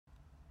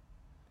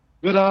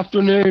Good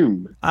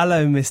afternoon.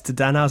 Hello, Mr.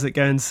 Dan. How's it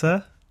going,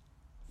 sir?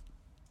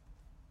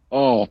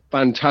 Oh,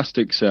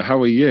 fantastic, sir.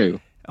 How are you?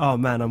 Oh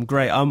man, I'm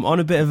great. I'm on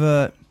a bit of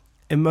a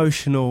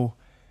emotional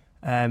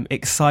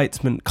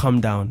excitement come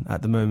down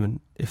at the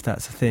moment, if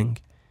that's a thing.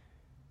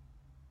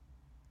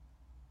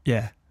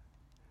 Yeah,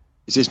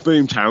 Is this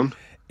Boomtown?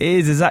 it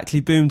is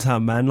exactly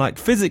Boomtown, man. Like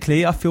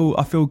physically, I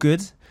feel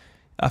good.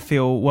 I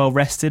feel well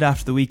rested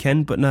after the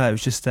weekend, but no, it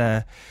was just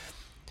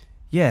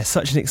yeah,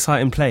 such an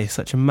exciting place,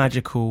 such a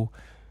magical,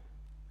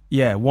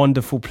 yeah,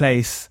 wonderful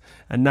place.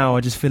 And now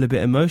I just feel a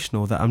bit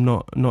emotional that I'm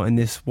not in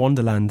this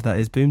wonderland that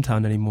is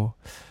Boomtown anymore.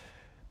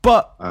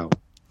 But Wow.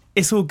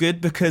 it's all good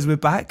because we're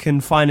back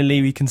and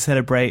finally we can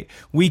celebrate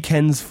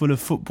weekends full of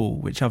football,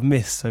 which I've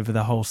missed over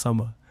the whole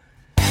summer.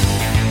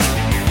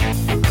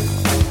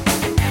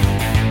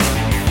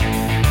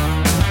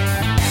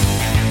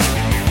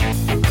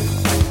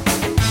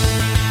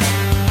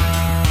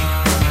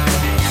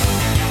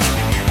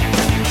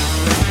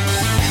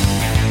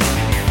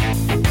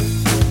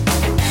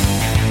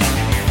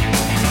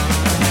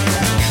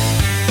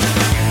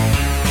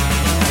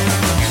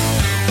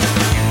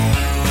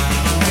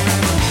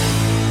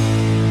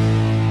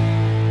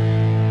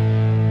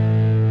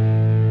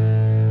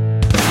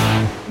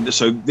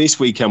 So this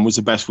weekend was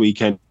the best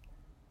weekend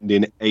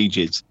in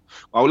ages.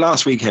 Well,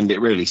 last weekend it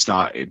really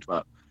started,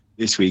 but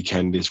this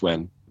weekend is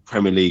when the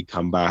Premier League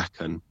come back,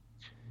 and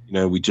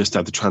we just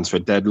had the transfer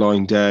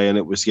deadline day, and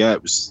it was.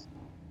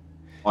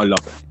 I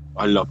love it.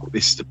 I love it.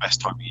 This is the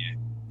best time of year.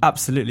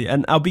 Absolutely.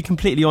 And I'll be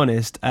completely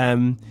honest,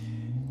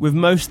 with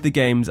most of the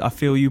games, I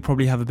feel you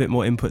probably have a bit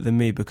more input than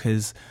me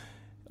because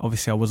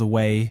obviously I was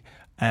away.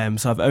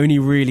 So I've only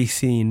really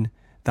seen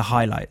the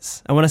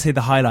highlights. And when I say the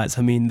highlights,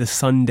 I mean the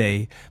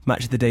Sunday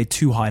match of the day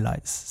 2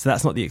 highlights. So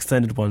that's not the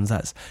extended ones.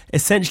 That's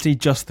essentially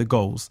just the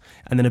goals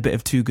and then a bit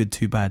of too good,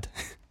 too bad.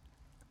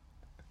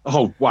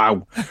 Oh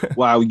wow,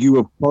 wow!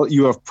 You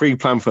have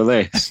pre-planned for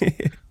this.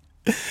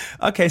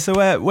 Okay,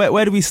 so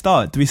where do we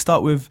start? Do we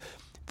start with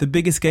the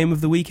biggest game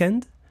of the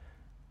weekend?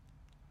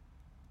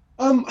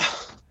 I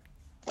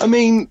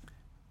mean,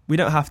 We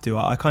don't have to.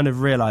 I kind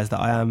of realise that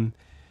I'm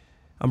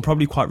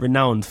probably quite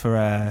renowned for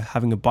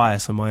having a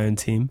bias on my own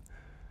team.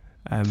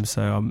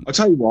 So I'm I'll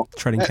tell you what.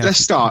 treading Let's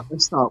carefully.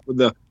 start with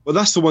the. Well,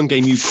 that's the one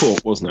game you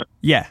caught, wasn't it?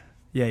 Yeah.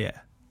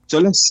 So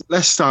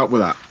let's start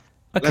with that.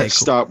 Okay, Let's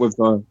cool. start with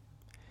the.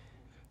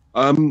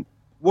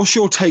 What's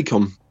your take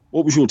on?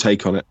 What was your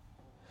take on it?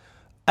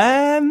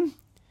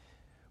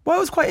 Well, it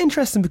was quite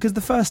interesting because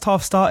the first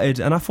half started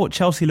and I thought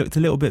Chelsea looked a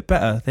little bit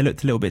better. They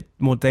looked a little bit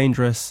more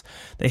dangerous.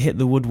 They hit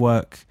the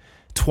woodwork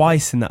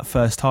twice in that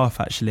first half,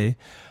 actually.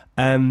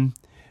 But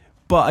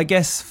I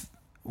guess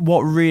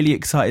what really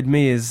excited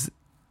me is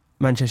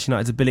Manchester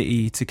United's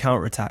ability to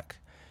counter-attack.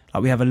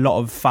 Like, we have a lot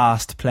of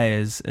fast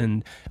players,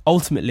 and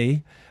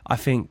ultimately, I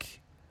think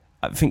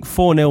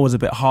 4-0 was a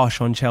bit harsh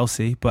on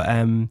Chelsea, but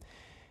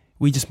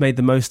we just made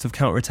the most of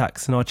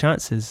counter-attacks and our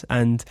chances.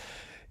 And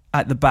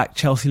at the back,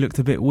 Chelsea looked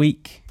a bit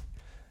weak.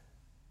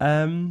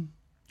 On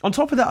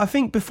top of that, I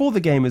think before the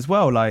game as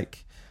well,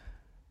 like,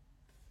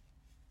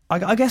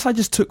 I guess I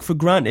just took for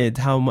granted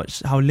how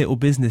little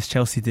business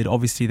Chelsea did.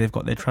 Obviously, they've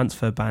got their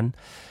transfer ban,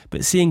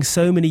 but seeing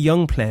so many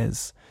young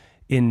players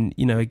in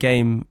a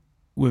game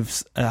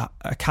with a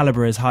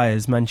calibre as high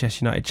as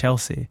Manchester United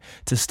Chelsea,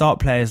 to start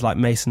players like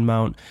Mason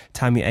Mount,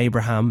 Tammy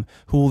Abraham,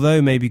 who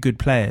although may be good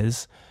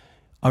players,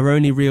 have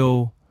only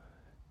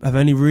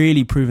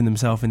really proven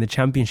themselves in the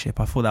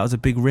Championship. I thought that was a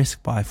big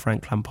risk by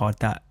Frank Lampard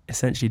that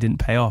essentially didn't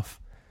pay off.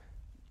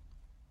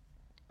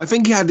 I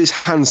think he had his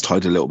hands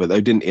tied a little bit, though,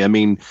 didn't he? I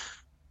mean,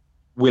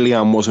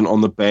 Willian wasn't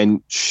on the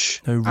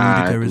bench. No,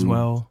 Rudiger as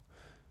well.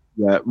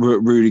 Yeah,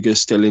 Rudiger's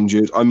still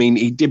injured. I mean,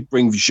 he did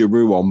bring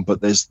Giroud on,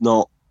 but there's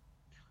not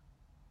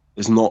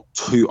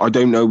too. I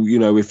don't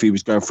know, if he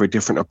was going for a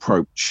different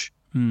approach.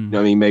 I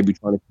mean, maybe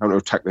trying to counter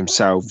attack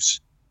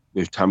themselves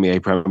with Tammy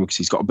Abraham because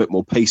he's got a bit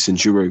more pace than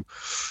Giroud.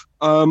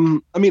 I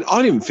mean,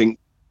 I didn't think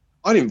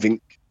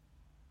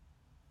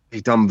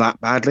he done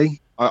that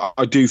badly.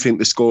 I do think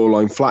the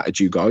scoreline flattered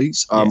you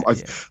guys. Yeah.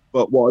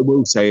 But what I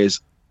will say is,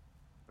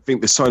 I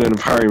think the signing of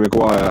Harry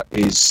Maguire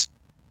is.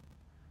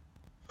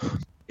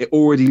 It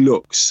already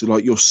looks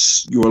like you're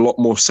a lot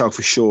more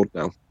self-assured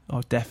now.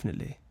 Oh,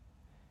 definitely,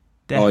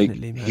 Like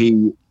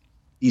man.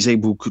 he's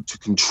able to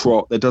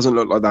control. There doesn't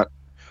look like that.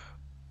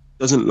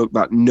 Doesn't look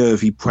that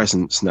nervy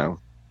presence now.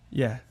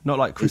 Yeah, not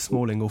like Chris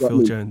Smalling or Yeah,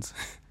 Phil Jones.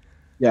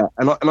 Yeah,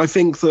 and I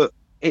think that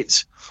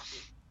it's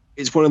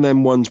one of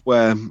them ones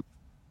where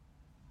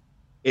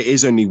it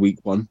is only week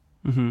one,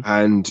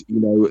 and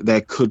there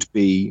could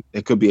be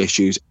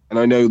issues. And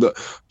I know that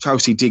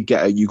Chelsea did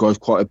get at you guys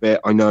quite a bit.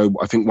 I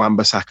think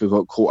Wan-Bissaka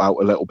got caught out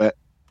a little bit,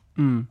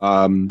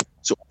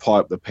 sort of high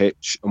up the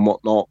pitch and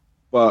whatnot.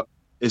 But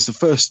it's the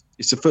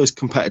first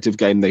competitive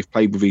game they've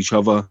played with each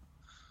other.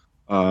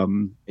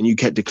 And you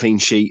kept a clean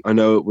sheet. I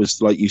know it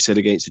was, like you said,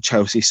 against the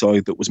Chelsea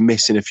side that was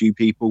missing a few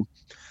people.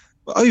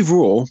 But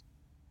overall,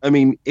 I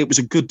mean, it was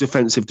a good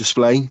defensive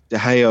display. De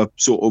Gea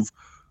sort of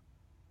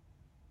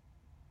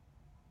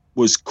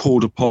was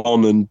called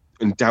upon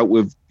and dealt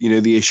with,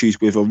 the issues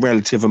with a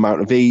relative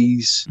amount of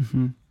ease.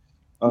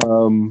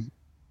 And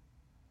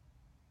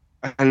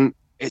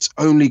it's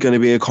only going to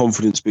be a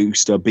confidence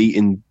booster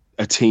beating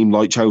a team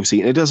like Chelsea.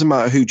 And it doesn't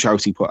matter who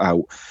Chelsea put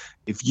out.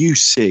 If you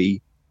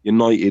see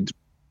United,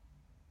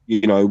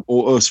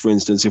 or us, for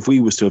instance, if we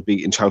was to have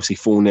beaten Chelsea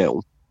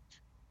 4-0,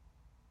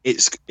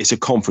 it's a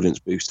confidence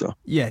booster.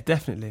 Yeah,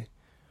 definitely.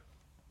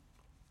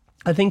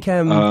 I think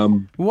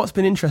what's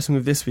been interesting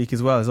with this week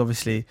as well is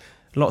obviously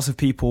lots of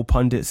people,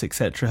 pundits,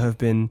 etc., have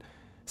been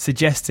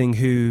suggesting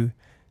who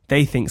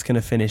they think is going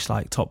to finish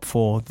like top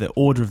four, the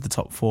order of the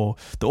top four,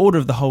 the order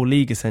of the whole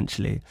league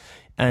essentially.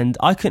 And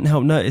I couldn't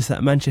help notice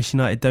that Manchester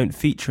United don't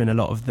feature in a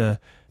lot of the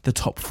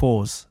top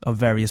fours of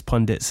various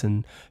pundits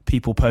and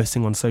people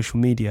posting on social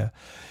media.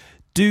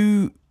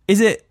 Is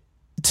it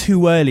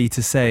too early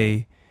to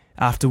say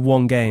after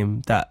one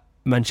game that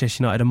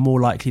Manchester United are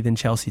more likely than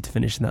Chelsea to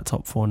finish in that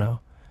top four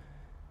now?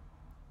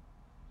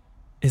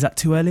 Is that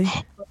too early?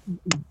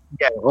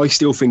 Yeah, I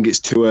still think it's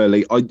too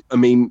early. I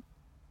mean,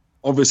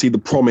 obviously the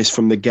promise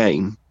from the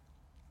game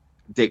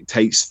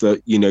dictates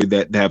that,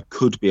 that there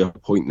could be a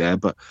point there,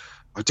 but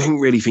I don't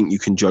really think you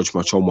can judge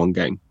much on one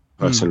game,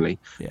 personally.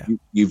 Yeah.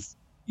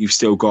 You've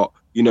still got,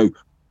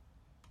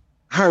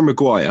 Harry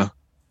Maguire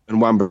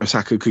and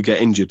Wan-Bissaka could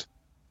get injured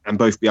and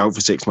both be out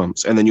for 6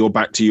 months, and then you're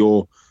back to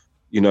your,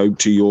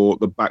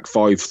 the back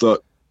five that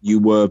you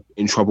were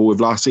in trouble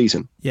with last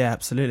season. Yeah,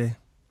 absolutely.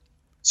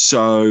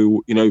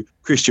 So,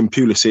 Christian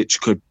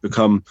Pulisic could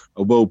become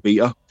a world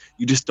beater.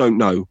 You just don't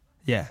know.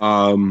 Yeah.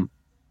 I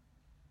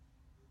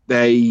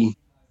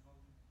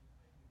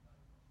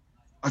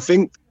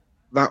think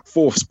that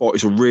fourth spot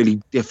is a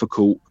really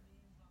difficult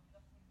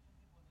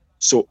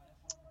sort of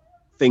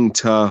thing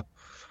to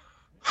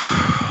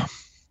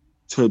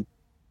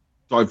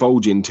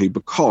divulge into,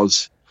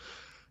 because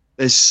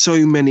there's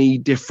so many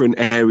different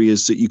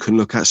areas that you can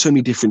look at, so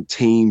many different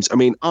teams. I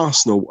mean,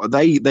 Arsenal,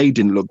 they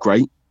didn't look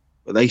great,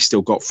 but they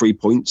still got 3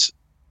 points.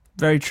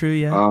 Very true,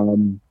 yeah.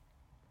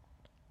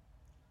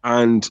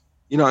 And,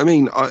 what I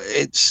mean?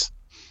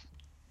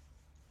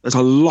 There's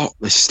a lot.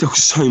 There's still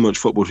so much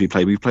football to be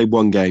played. We've played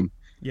one game.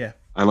 Yeah.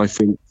 And I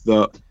think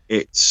that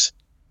it's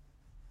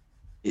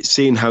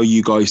seeing how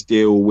you guys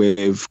deal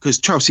with, because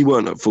Chelsea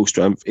weren't at full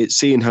strength. It's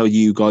seeing how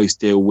you guys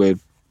deal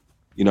with,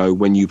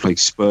 when you played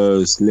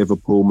Spurs,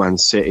 Liverpool, Man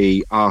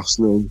City,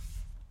 Arsenal.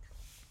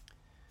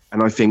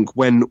 And I think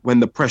when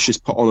the pressure's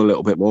put on a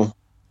little bit more,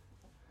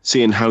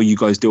 seeing how you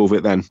guys deal with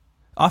it then.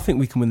 I think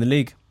we can win the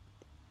league.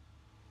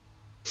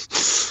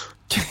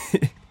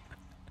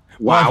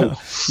 Wow.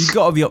 You've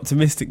got to be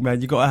optimistic,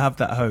 man. You've got to have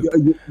that hope.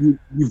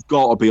 You've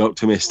got to be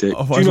optimistic.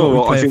 Do you know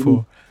what I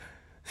think?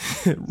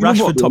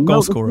 Rashford, top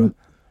goal scorer.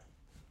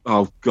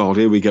 Oh, God,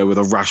 here we go with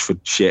a Rashford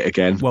shit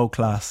again. World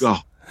class. Oh,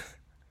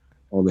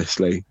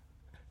 honestly.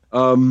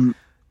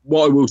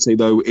 What I will say,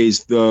 though,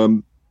 is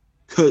the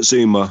Kurt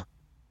Zouma.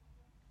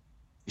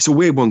 It's a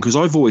weird one, because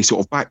I've always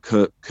sort of backed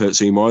Kurt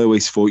Zouma. I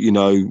always thought,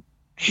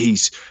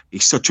 he's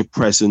such a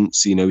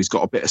presence. He's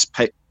got a bit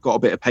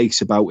of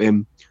pace about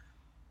him.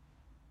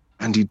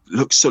 And he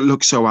looks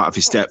so out of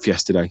his depth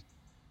yesterday.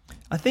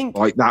 I think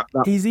like that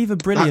he's either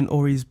brilliant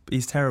or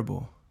he's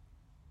terrible.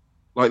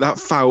 Like that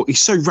foul,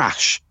 he's so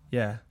rash.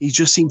 Yeah, he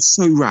just seems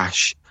so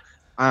rash,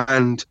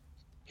 and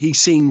he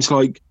seems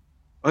like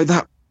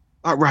that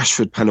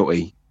Rashford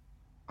penalty.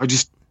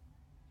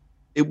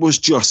 It was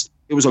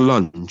a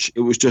lunge.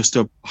 It was just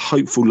a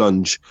hopeful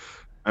lunge,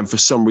 and for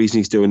some reason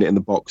he's doing it in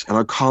the box, and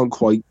I can't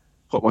quite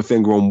put my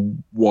finger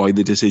on why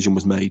the decision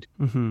was made.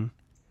 Mm-hmm.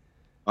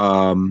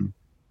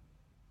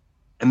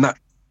 And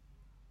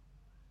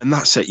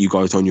that set you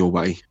guys on your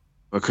way,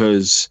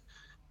 because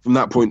from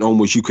that point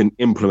onwards you can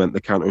implement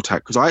the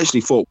counter-attack. Because I actually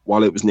thought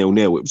while it was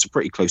 0-0, it was a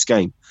pretty close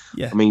game.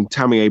 Yeah. I mean,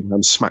 Tammy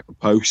Abraham smacked the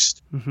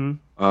post.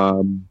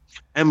 Mm-hmm.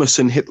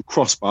 Emerson hit the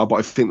crossbar, but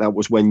I think that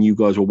was when you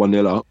guys were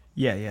 1-0 up.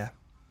 Yeah.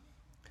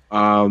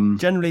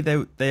 Generally,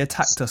 they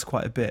attacked us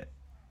quite a bit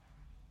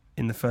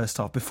in the first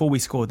half. Before we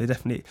scored,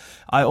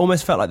 I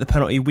almost felt like the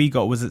penalty we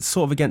got was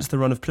sort of against the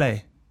run of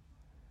play.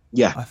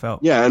 Yeah, I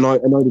felt. Yeah, and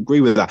I'd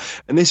agree with that.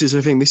 And this is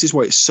the thing. This is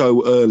why it's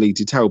so early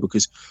to tell,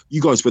 because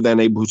you guys were then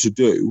able to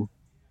do,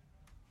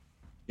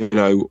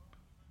 you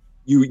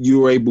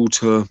were able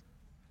to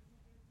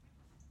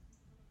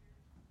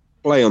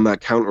play on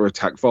that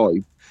counter-attack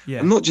vibe. Yeah.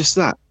 And not just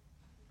that.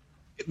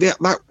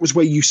 That was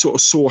where you sort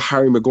of saw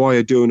Harry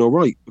Maguire doing all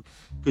right,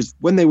 because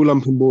when they were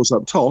lumping balls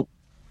up top,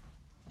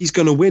 he's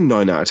going to win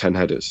 9 out of 10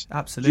 headers.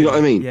 Absolutely. Do you know what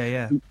I mean?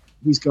 Yeah.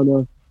 He's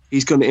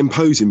going to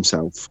impose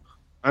himself.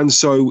 And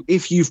so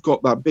if you've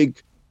got that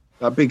big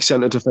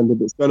centre defender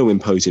that's going to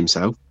impose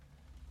himself,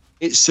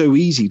 it's so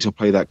easy to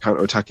play that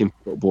counter-attacking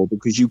football,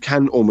 because you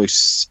can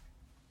almost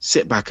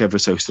sit back ever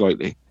so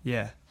slightly.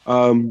 Yeah.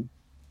 I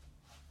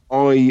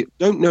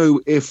don't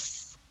know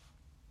if...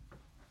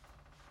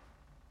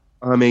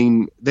 I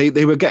mean,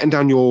 they were getting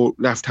down your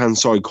left-hand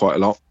side quite a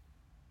lot.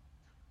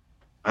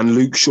 And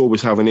Luke Shaw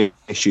was having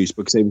issues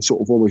because they were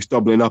sort of almost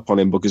doubling up on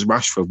him because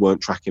Rashford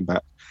weren't tracking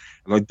back.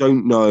 And I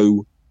don't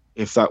know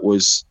if that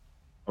was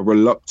a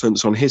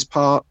reluctance on his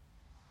part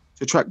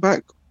to track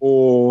back,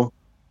 or?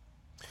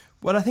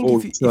 Well, I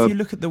think if you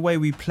look at the way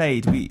we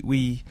played,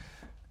 we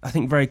I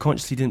think very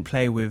consciously didn't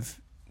play with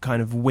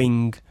kind of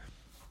wing,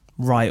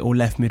 right or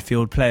left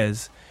midfield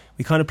players.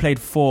 We kind of played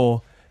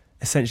 4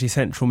 essentially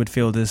central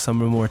midfielders. Some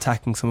were more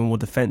attacking, some were more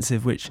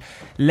defensive, which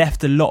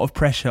left a lot of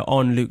pressure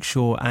on Luke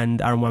Shaw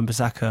and Aaron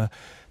Wan-Bissaka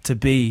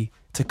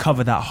to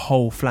cover that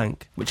whole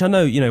flank. Which I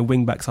know,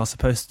 wing backs are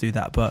supposed to do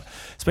that, but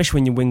especially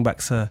when your wing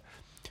backs are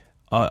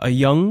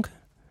young.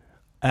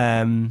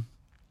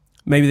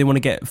 Maybe they want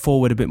to get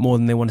forward a bit more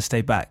than they want to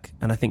stay back.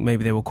 And I think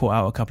maybe they were caught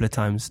out a couple of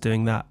times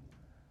doing that.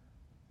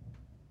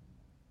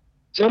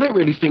 So I don't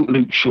really think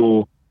Luke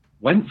Shaw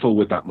went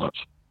forward that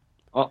much.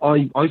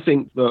 I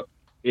think that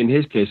in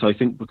his case, I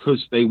think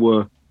because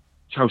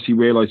Chelsea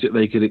realised that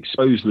they could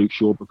expose Luke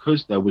Shaw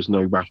because there was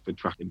no Rashford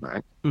tracking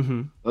back,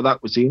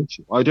 that was the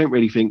issue. I don't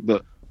really think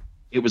that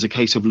it was a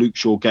case of Luke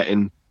Shaw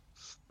getting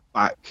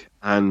back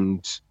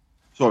and...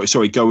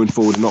 going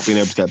forward and not being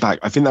able to get back.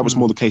 I think that was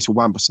more the case with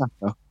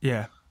Wan-Bissaka.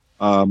 Yeah.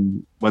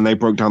 When they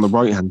broke down the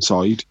right-hand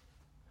side.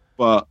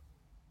 But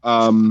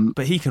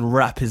he can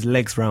wrap his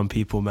legs around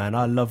people, man.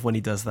 I love when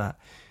he does that.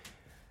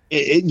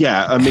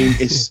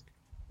 It's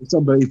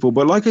unbelievable.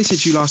 But like I said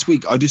to you last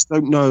week, I just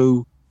don't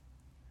know.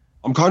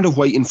 I'm kind of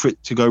waiting for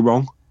it to go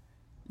wrong.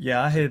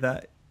 Yeah, I hear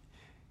that.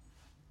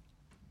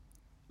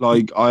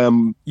 Like, I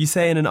am... You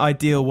say in an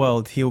ideal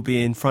world, he'll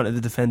be in front of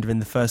the defender in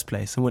the first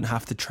place and wouldn't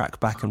have to track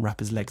back and wrap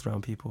his legs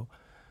around people.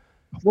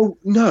 Well,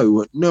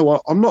 no,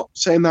 I'm not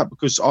saying that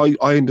because I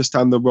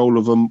understand the role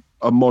of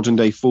a modern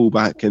day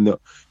fullback and that,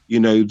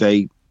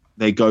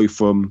 they go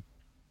from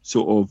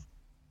sort of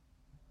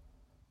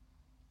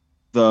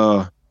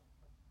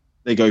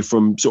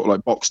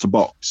like box to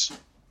box.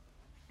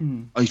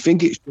 I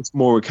think it's just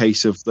more a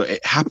case of that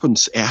it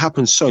happens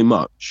so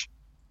much,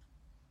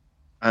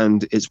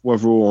 and it's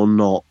whether or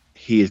not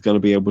he is going to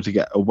be able to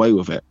get away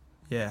with it.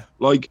 Yeah.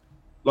 Like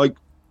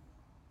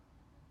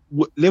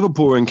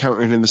Liverpool are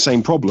encountering the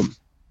same problem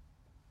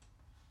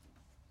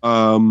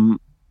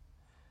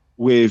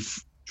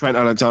with Trent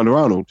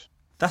Alexander-Arnold.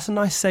 That's a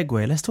nice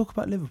segue. Let's talk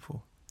about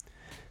Liverpool.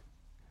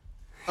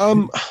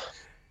 So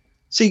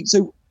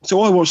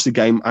I watched the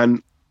game,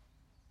 and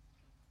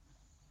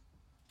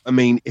I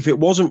mean, if it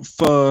wasn't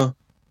for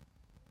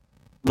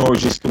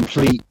Norwich's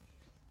complete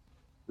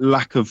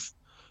lack of,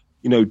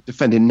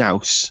 defending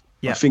nous,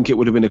 I think it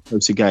would have been a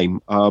closer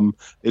game.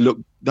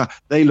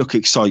 They look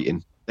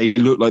exciting. They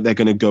look like they're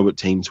going to go at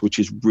teams, which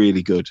is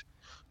really good.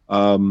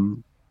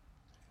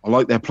 I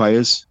like their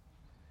players,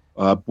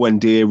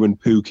 Buendia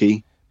and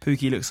Pukki.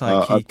 Pukki looks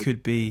like he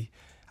could be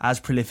as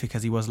prolific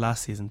as he was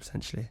last season,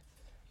 potentially.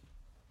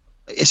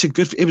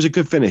 It was a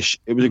good finish.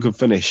 It was a good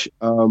finish.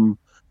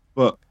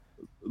 But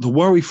the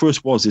worry for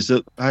us is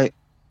that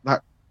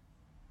that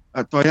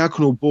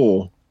diagonal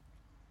ball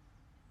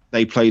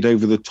they played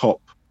over the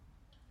top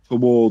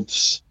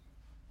towards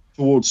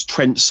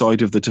Trent's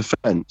side of the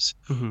defence.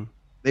 Mm-hmm.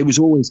 They was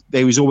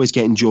always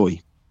getting joy,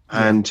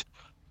 and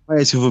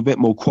players with a bit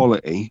more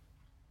quality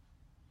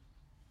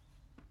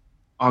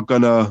are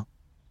gonna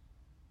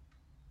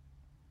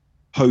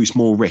pose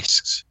more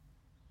risks.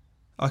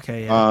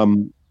 Okay. Yeah.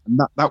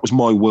 That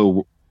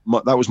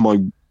was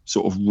my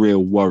sort of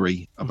real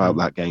worry about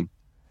that game.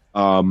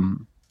 I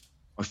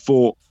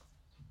thought,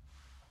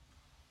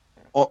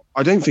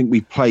 I don't think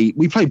we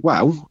played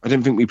well. I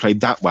don't think we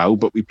played that well,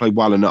 but we played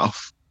well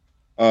enough.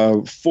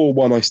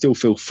 4-1, I still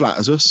feel flat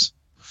as us.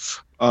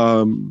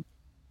 But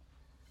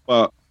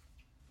I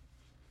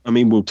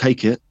mean, we'll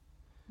take it,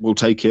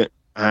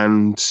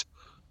 and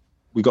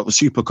we got the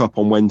Super Cup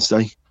on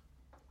Wednesday.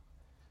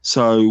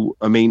 So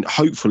I mean,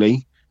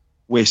 hopefully,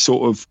 we're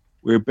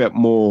a bit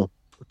more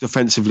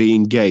defensively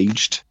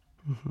engaged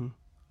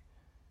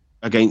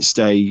against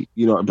I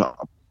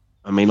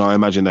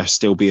imagine it'll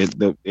still be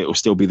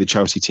the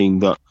Chelsea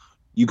team that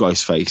you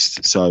guys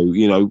faced. So,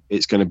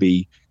 it's going to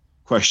be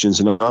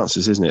questions and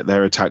answers, isn't it?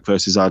 Their attack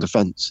versus our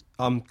defence.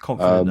 I'm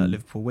confident that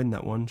Liverpool win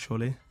that one,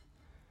 surely.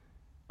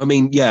 I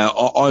mean, yeah,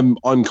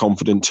 I'm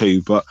confident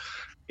too, but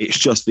it's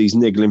just these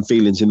niggling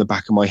feelings in the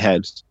back of my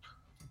head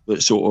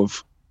that sort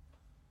of...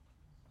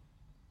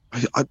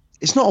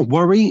 it's not a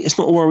worry. It's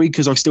not a worry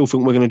because I still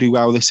think we're going to do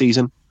well this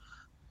season.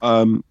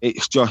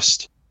 It's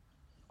just...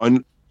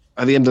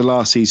 At the end of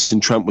last season,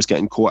 Trent was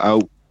getting caught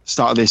out.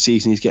 Start of this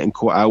season, he's getting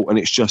caught out, and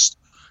it's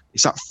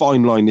that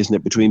fine line, isn't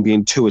it, between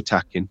being too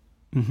attacking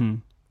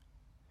and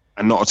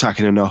not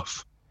attacking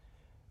enough.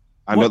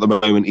 And at the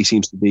moment, he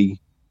seems to be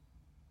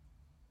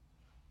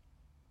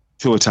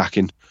too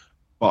attacking.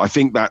 But I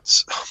think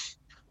that's,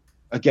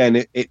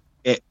 again, it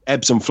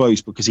ebbs and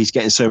flows because he's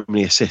getting so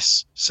many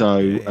assists.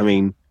 So, I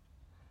mean,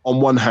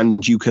 on one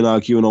hand, you can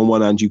argue, and on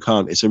one hand, you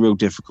can't. It's a real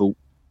difficult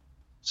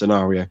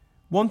scenario.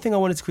 One thing I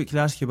wanted to quickly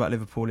ask you about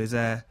Liverpool is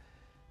Divock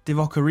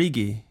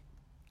Origi.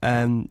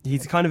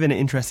 He's kind of in an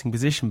interesting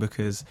position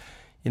because,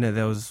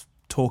 there was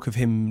talk of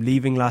him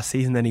leaving last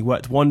season, then he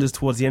worked wonders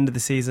towards the end of the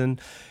season.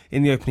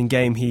 In the opening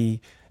game, he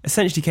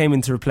essentially came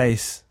in to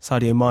replace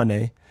Sadio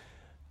Mane,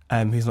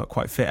 who's not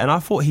quite fit. And I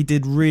thought he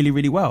did really,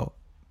 really well.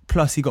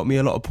 Plus, he got me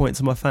a lot of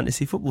points on my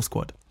fantasy football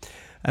squad.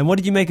 And what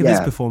did you make of his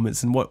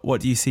performance, and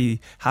what do you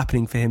see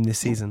happening for him this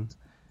season?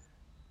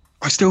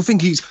 I still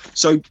think he's...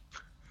 So,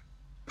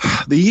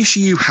 the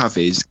issue you have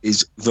is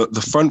that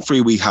the front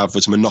three we have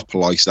has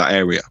monopolised that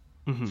area.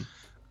 Mm-hmm.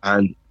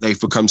 And they've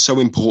become so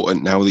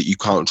important now that you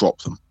can't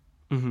drop them.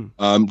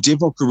 Mm-hmm.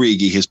 Divock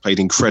Origi has played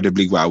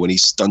incredibly well, and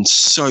he's done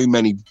so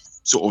many,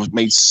 sort of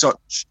made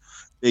such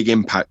big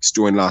impacts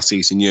during last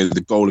season. You know,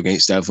 the goal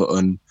against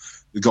Everton,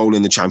 the goal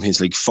in the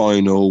Champions League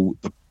final,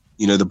 the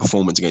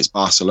performance against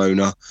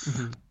Barcelona,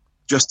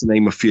 just to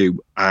name a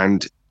few.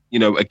 And, you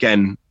know,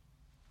 again,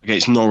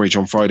 against Norwich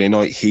on Friday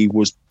night, he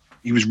was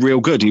real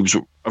good. He was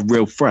a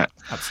real threat.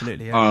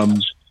 Absolutely. Yeah.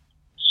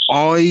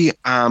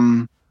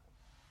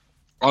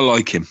 I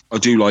like him. I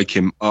do like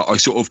him. I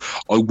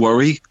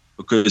worry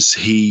because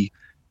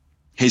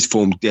his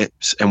form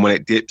dips, and when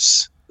it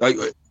dips, like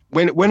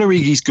when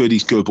Origi's good,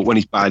 he's good, but when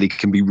he's bad, he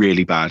can be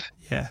really bad.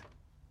 Yeah.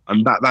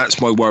 And that's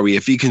my worry.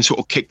 If he can sort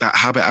of kick that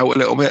habit out a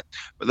little bit,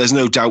 but there's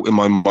no doubt in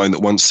my mind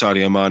that once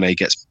Sadio Mane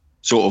gets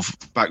sort of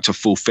back to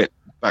full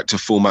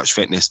match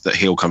fitness, that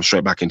he'll come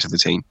straight back into the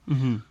team.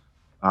 Mm-hmm.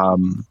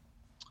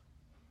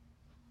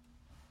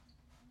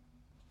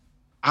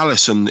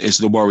 Alisson is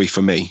the worry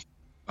for me.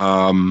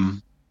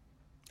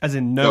 As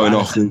in, no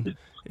Alisson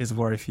is a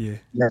worry for you.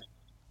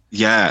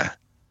 Yeah.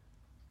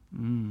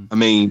 I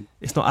mean,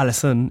 it's not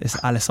Alisson, it's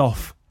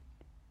Alisoff.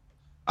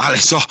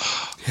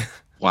 Alisoff.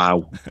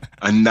 Wow.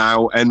 And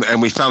now,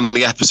 and we found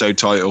the episode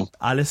title.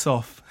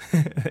 Alisoff.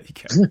 There you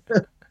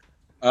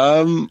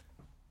go.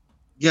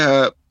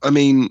 Yeah, I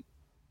mean,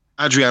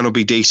 Adrian will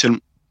be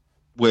decent.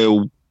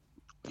 He'll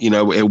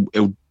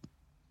do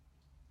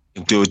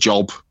a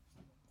job.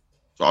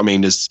 I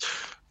mean, as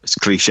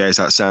cliche as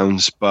that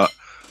sounds, but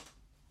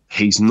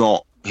he's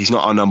not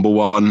our number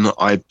one.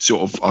 I've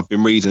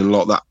been reading a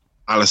lot that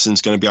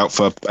Alisson's going to be out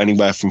for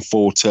anywhere from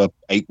 4 to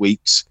 8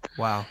 weeks.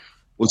 Wow.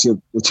 Which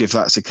if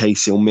that's the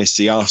case, he'll miss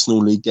the Arsenal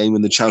League game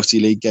and the Chelsea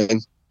League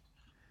game.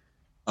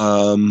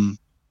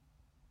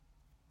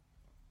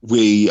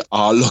 We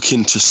are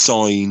looking to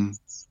sign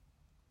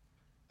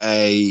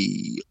a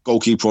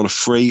goalkeeper on a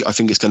free. I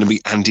think it's going to be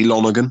Andy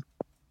Lonergan.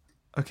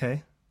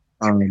 Okay.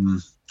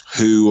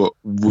 Who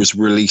was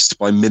released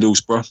by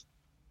Middlesbrough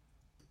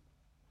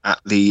at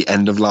the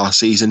end of last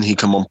season. He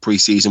come on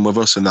pre-season with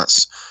us, and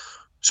that's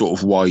sort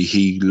of why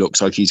he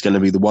looks like he's going to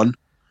be the one.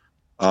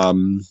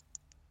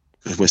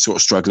 We're sort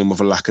of struggling with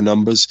a lack of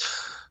numbers.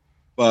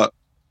 But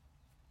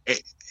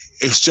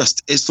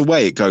it's the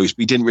way it goes.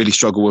 We didn't really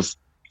struggle with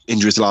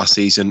injuries last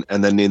season,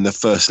 and then in the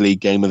first league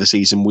game of the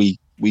season, we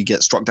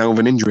get struck down with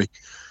an injury.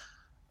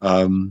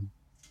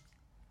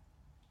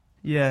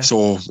 Yeah, it's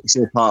all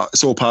part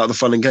of the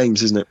fun and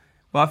games, isn't it?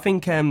 Well, I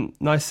think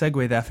nice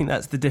segue there. I think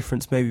that's the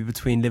difference maybe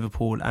between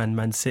Liverpool and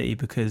Man City,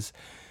 because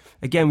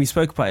again, we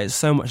spoke about it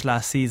so much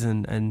last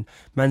season, and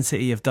Man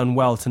City have done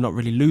well to not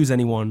really lose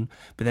anyone,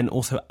 but then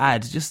also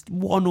add just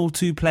 1 or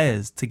 2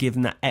 players to give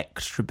them that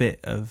extra bit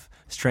of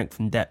strength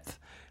and depth.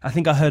 I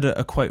think I heard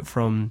a quote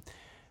from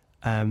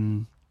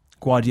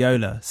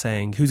Guardiola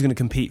saying, who's going to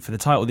compete for the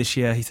title this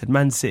year? He said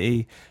Man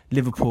City,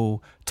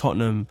 Liverpool,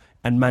 Tottenham,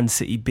 and Man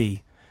City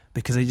B,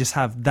 because they just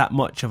have that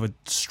much of a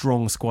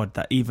strong squad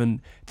that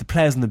even the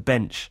players on the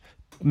bench,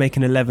 make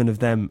an 11 of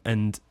them,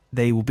 and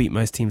they will beat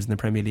most teams in the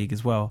Premier League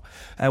as well.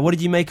 What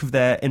did you make of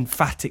their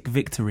emphatic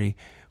victory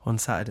on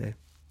Saturday?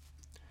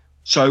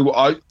 So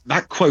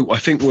that quote, I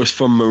think, was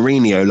from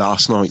Mourinho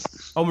last night.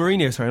 Oh,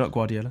 Mourinho, sorry, not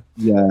Guardiola.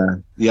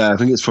 Yeah, I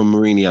think it's from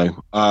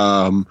Mourinho.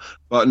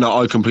 But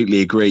no, I completely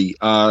agree.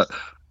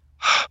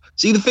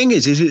 See, the thing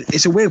is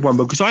it's a weird one,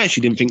 because I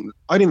actually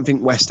didn't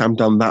think West Ham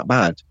done that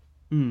bad.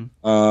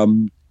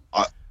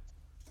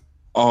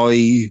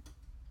 I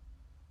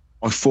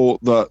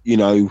thought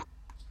that,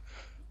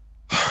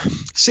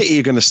 City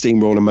are going to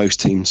steamroll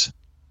most teams.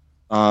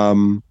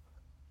 And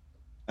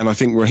I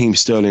think Raheem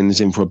Sterling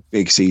is in for a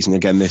big season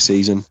again this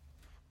season.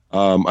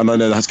 And I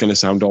know that's going to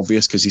sound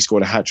obvious because he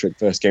scored a hat-trick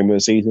first game of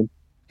the season.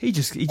 He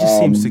just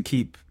seems to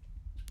keep...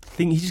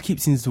 he just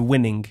keeps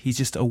winning. He's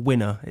just a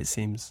winner, it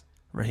seems,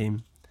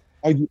 Raheem.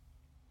 The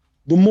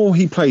more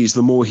he plays,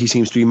 the more he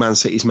seems to be Man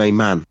City's main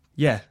man.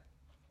 Yeah.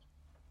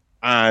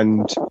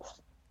 And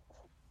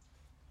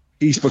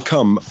he's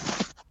become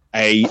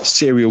a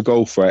serial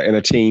goal threat in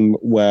a team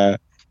where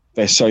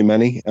there's so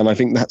many, and I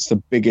think that's the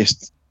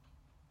biggest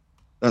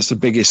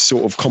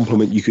sort of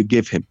compliment you could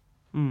give him.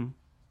 Do you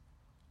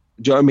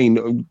know what I mean?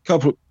 A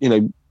couple,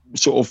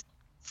 sort of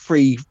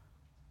three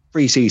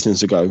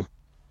seasons ago,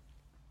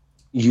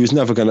 he was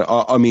never going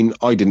to.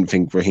 I didn't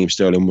think Raheem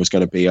Sterling was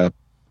going to be a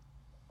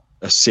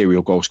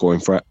serial goal scoring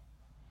threat.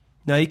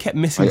 No, he kept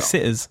missing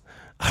sitters.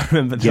 I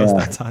remember there was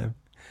that time.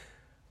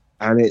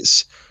 And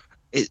it's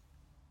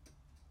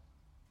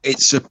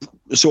a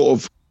sort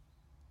of,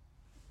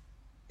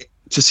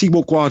 to see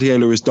what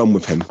Guardiola has done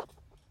with him,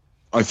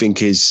 I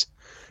think is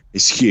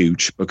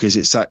huge, because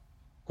it's that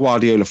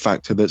Guardiola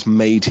factor that's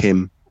made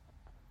him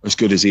as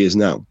good as he is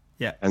now.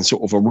 Yeah. And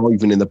sort of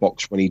arriving in the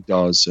box when he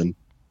does, and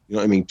you know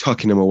what I mean,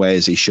 tucking him away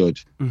as he should.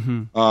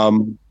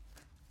 Mm-hmm.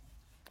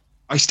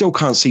 I still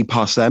can't see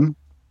past them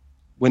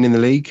winning the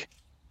league.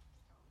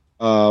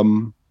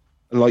 And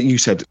like you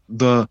said,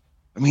 they've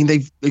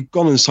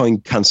gone and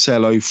signed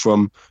Cancelo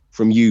from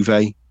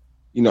Juve.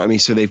 You know what I mean?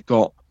 So they've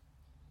got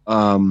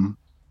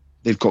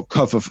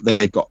cover.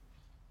 They've got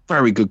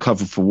very good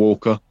cover for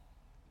Walker.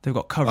 They've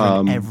got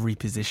cover in every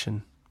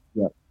position.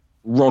 Yeah,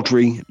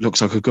 Rodri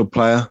looks like a good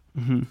player.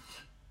 Mm-hmm.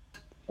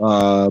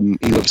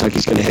 He looks like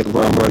he's going to hit the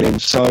ground running.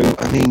 So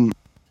I mean,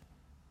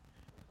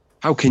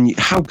 how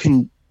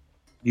can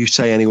you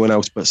say anyone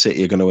else but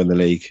City are going to win the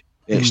league?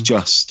 It's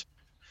just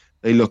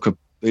they look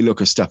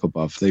a step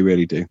above. They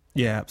really do.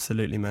 Yeah,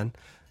 absolutely, man.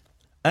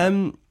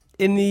 In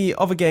the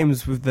other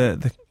games with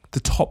the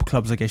top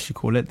clubs, I guess you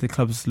call it, the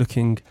clubs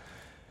looking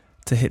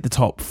to hit the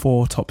top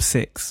 4, top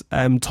 6,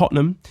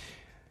 Tottenham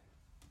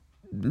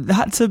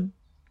had to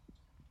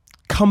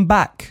come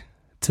back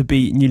to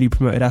beat newly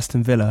promoted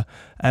Aston Villa.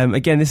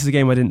 Again, this is a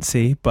game I didn't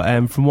see,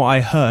 but from what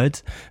I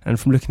heard and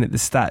from looking at the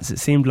stats, it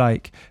seemed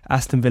like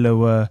Aston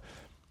Villa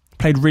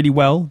played really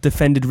well,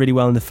 defended really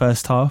well in the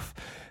first half,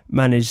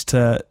 managed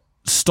to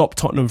stop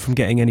Tottenham from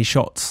getting any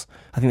shots.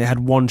 I think they had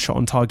 1 shot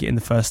on target in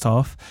the first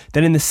half.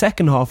 Then in the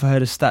second half, I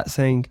heard a stat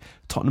saying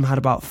Tottenham had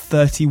about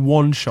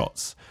 31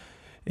 shots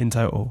in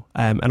total,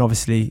 and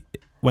obviously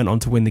went on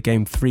to win the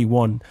game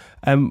 3-1.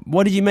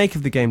 What did you make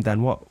of the game,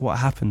 Dan? What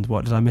happened?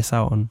 What did I miss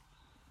out on?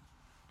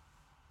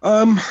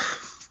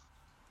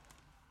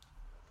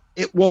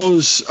 It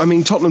was. I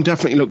mean, Tottenham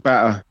definitely looked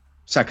better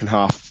second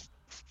half.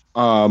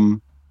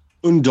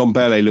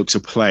 Ndombele looks a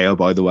player,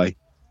 by the way.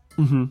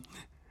 Mm-hmm.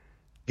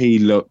 He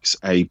looks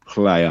a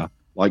player.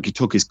 Like, he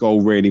took his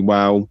goal really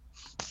well.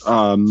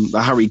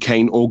 The Harry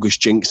Kane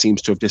August jinx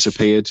seems to have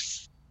disappeared.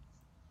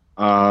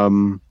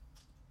 And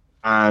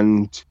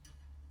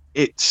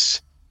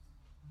it's...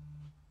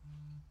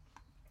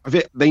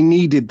 They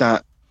needed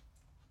that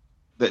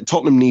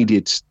Tottenham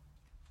needed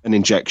an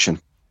injection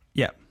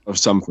of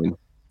something.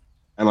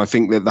 And I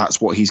think that's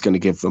what he's going to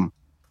give them.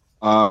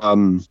 I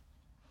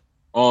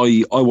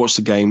watched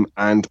the game,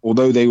 and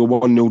although they were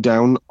 1-0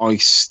 down, I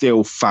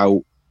still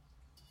felt...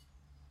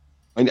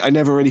 I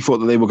never really thought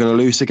that they were going to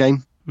lose the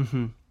game.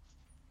 Mm-hmm.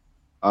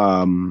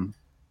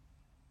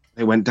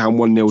 They went down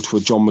 1-0 to a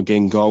John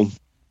McGinn goal.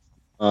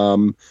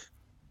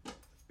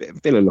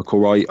 Villa look all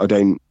right. I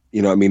don't...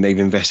 You know what I mean? They've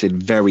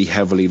invested very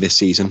heavily this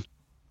season.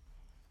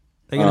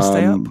 They're going to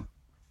stay up?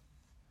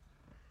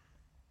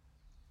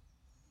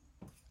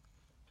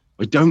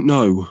 I don't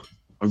know.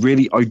 I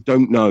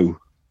don't know.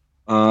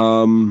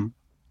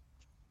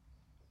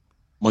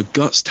 My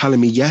gut's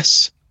telling me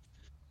yes,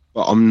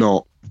 but I'm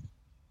not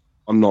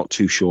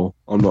too sure.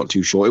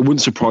 It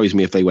wouldn't surprise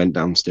me if they went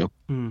down still,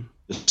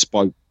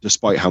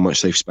 despite how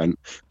much they've spent.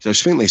 So I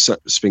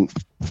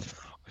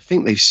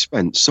think they've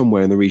spent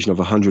somewhere in the region of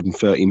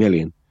 130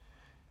 million.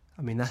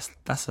 I mean,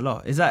 that's a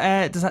lot. Is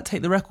that does that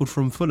take the record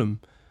from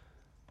Fulham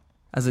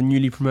as a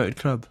newly promoted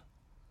club?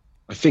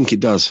 I think it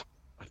does.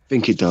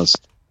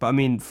 But I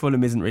mean,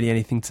 Fulham isn't really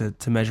anything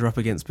to measure up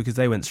against because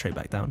they went straight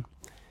back down.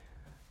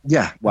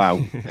 Yeah,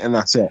 wow, and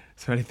that's it.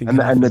 So anything, and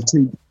the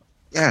two,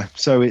 yeah.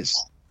 So it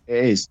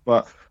is,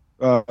 but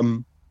no,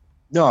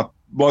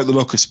 like the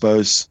look of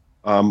Spurs,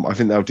 I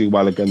think they'll do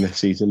well again this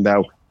season.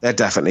 They'll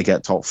definitely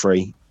get top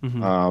 3.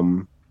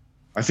 Mm-hmm.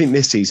 I think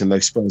this season though,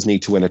 Spurs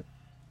need to win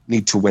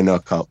a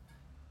cup.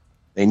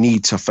 They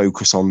need to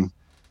focus on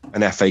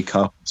an FA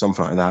Cup,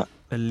 something like that,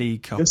 a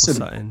League Cup or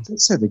something.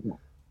 Just so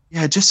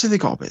they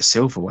got a bit of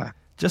silverware.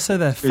 Just so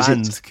their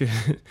fans could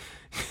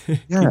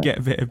get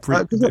a bit of a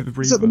breather.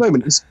 Because at the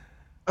moment,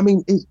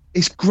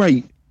 it's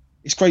great.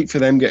 It's great for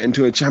them getting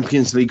to a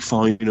Champions League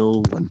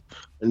final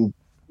and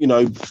you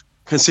know,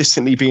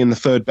 consistently being the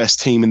 3rd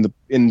best team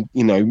in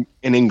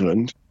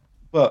England.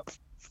 But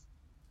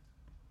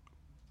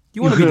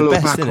you want to be the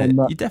best,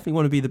 innit? You definitely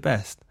want to be the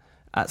best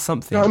at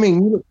something. You know what I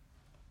mean?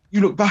 You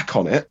look back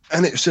on it,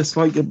 and it's just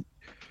like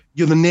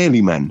you're the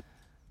nearly men. You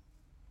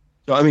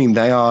know what I mean?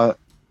 They are,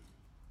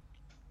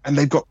 and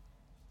they got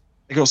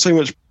so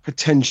much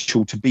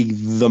potential to be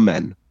the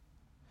men. Do you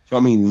know what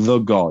I mean? The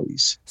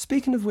guys.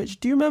 Speaking of which,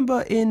 do you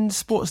remember in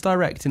Sports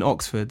Direct in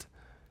Oxford,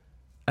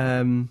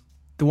 the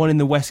one in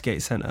the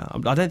Westgate Centre?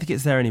 I don't think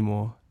it's there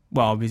anymore.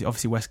 Well,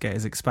 obviously Westgate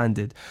has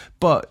expanded.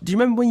 But do you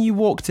remember when you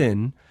walked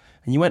in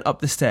and you went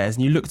up the stairs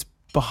and you looked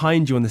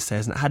behind you on the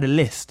stairs and it had a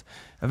list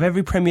of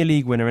every Premier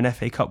League winner and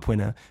FA Cup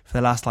winner for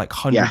the last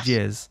 100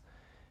 years?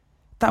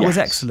 That was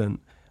excellent.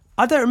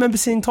 I don't remember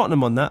seeing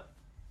Tottenham on that.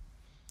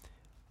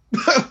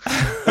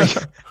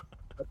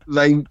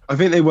 I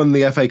think they won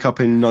the FA Cup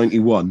in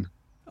 91.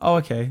 Oh,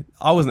 okay.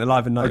 I wasn't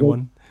alive in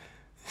 91.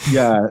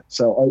 Yeah,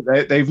 so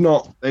they've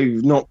not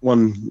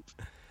won.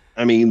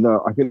 I mean,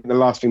 I think the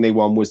last thing they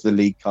won was the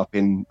League Cup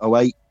in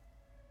 08.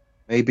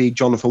 Maybe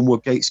Jonathan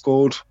Woodgate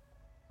scored.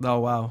 Oh,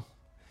 wow.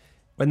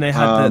 When they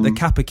had the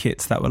Kappa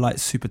kits that were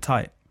super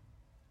tight.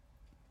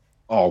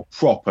 Oh,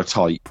 proper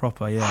tight.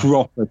 Proper, yeah.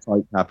 Proper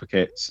tight Kappa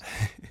kits.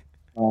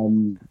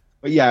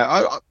 But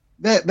yeah,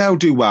 they'll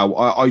do well.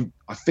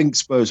 I think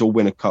Spurs will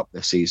win a cup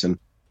this season,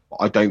 but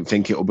I don't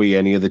think it'll be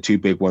any of the 2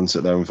 big ones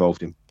that they're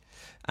involved in.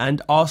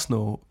 And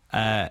Arsenal,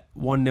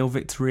 1-0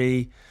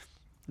 victory,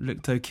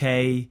 looked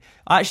okay.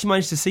 I actually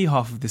managed to see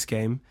half of this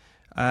game.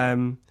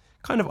 Kind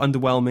of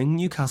underwhelming.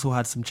 Newcastle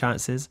had some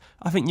chances.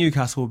 I think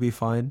Newcastle will be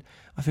fine.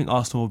 I think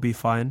Arsenal will be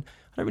fine.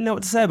 I don't really know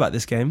what to say about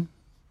this game.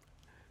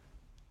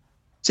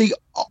 See,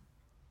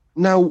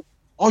 now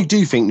I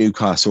do think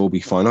Newcastle will be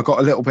fine. I got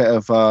a little bit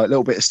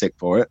of stick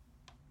for it,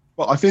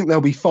 but I think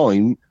they'll be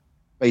fine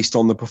based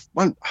on the.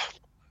 Well,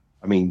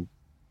 I mean,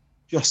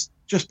 just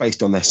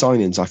based on their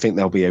signings, I think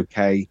they'll be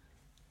okay.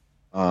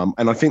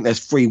 And I think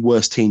there's 3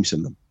 worse teams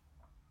than them.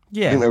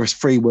 Yeah, I think there is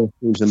 3 worse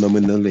teams than them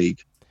in the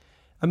league.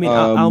 I mean,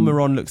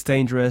 Almiron looks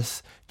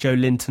dangerous. Joe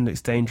Linton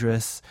looks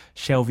dangerous.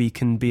 Shelvey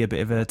can be a bit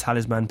of a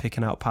talisman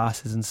picking out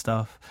passes and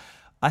stuff.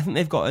 I think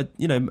they've got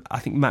I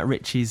think Matt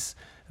Ritchie's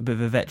a bit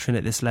of a veteran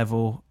at this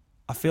level.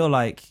 I feel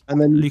like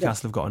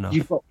Newcastle have got enough.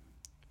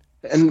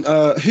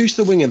 Who's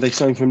the winger they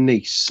signed from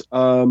Nice?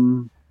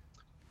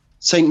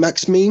 Saint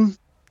Maximin?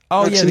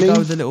 Oh, yeah, the guy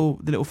with the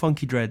little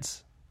funky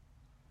dreads.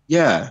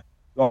 Yeah.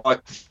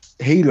 Like,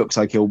 he looks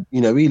like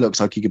he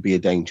looks like he could be a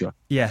danger.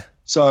 Yeah.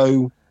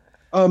 So,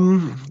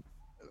 from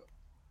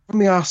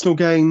the Arsenal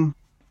game,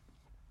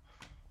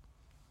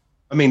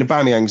 I mean,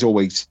 Aubameyang's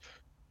always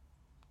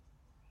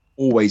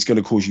going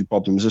to cause you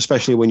problems,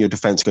 especially when your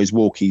defence goes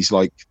walkies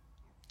like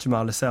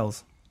Jamal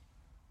Lascelles.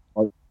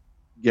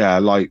 Yeah,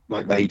 like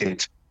they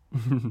did.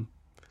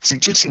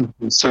 It just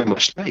seems so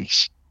much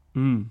space.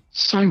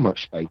 So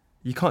much space.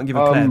 You can't give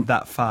a player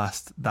that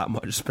fast that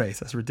much space.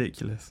 That's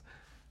ridiculous.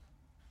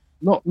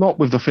 Not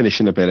with the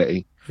finishing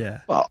ability.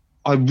 Yeah. But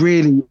I'm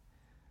looking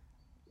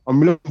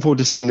forward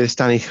to seeing this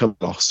Danny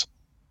Carlos.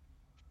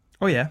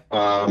 Oh yeah.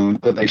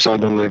 That they've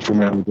signed on from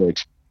Real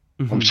Madrid.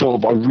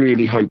 I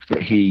really hope that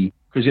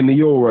because in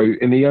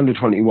the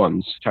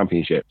under-21s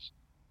championships,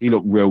 he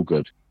looked real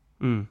good.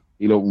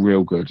 He looked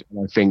real good.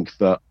 And I think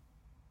that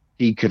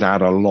he could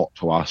add a lot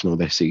to Arsenal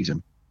this season.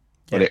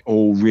 Yeah. But it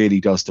all really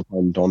does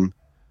depend on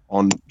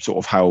sort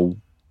of how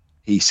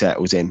he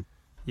settles in.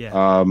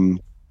 Yeah.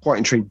 Quite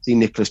intrigued to see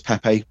Nicolas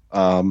Pepe.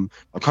 I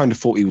kind of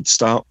thought he would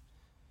start.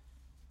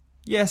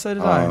 Yeah, so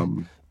did I.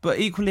 But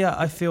equally,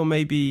 I feel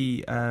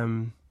maybe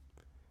Arsenal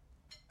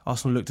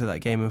looked at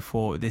that game and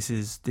thought, this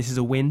is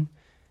a win.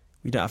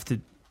 We don't have to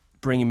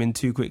bring him in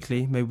too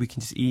quickly. Maybe we can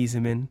just ease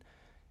him in,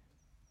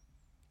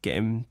 get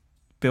him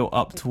built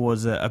up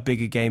towards a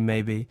bigger game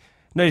maybe.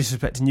 No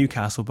disrespect to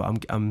Newcastle,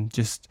 but I'm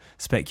just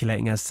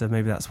speculating as to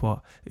maybe that's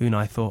what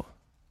Unai thought.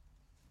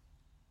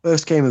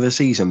 First game of the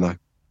season, though.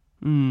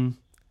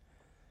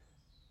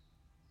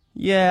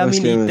 Yeah, first,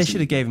 I mean, they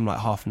should have gave him like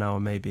half an hour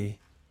maybe.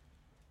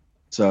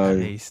 So, at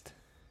least.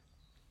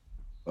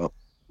 Well,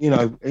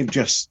 it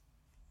just...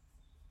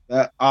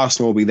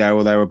 Arsenal will be there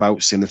or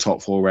thereabouts in the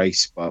top 4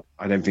 race, but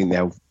I don't think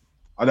they'll...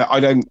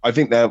 I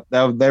think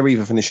they're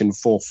either finishing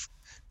fourth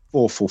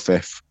or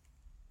 5th.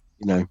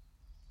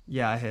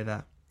 Yeah, I hear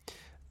that.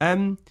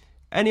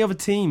 Any other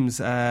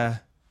teams or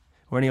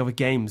any other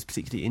games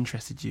particularly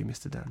interested you,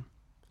 Mr. Dan?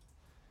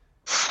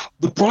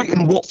 The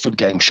Brighton-Watford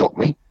game shocked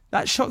me.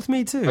 That shocked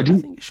me too. I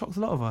think it shocked a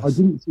lot of us. I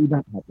didn't see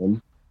that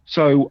happen.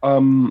 So,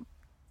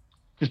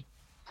 because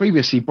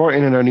previously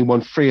Brighton had only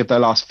won 3 of their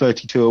last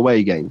 32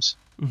 away games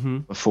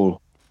before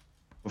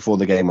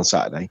the game on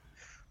Saturday.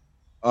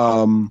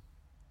 And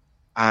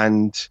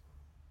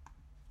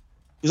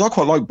because I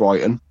quite like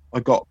Brighton, I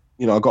got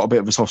a bit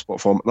of a soft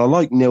spot for him, and I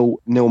like Neil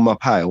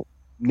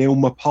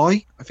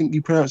Mapai, I think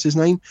you pronounce his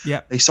name.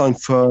 Yeah. They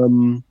signed for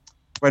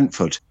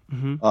Brentford,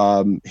 who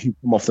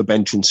come off the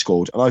bench and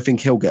scored, and I think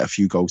he'll get a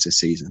few goals this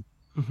season.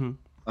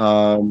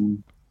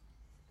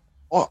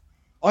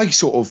 I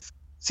sort of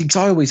see, because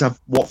I always have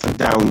Watford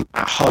down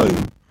at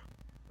home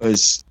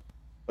as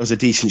a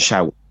decent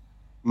shout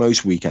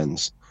most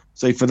weekends.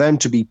 So for them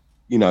to be,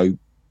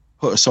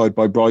 put aside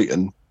by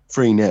Brighton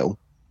 3-0,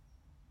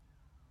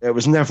 it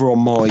was never on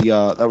my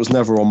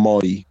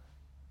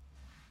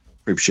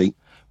crib sheet.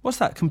 What's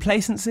that?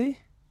 Complacency?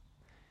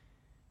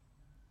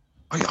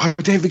 I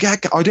don't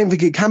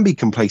think it can be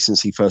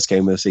complacency first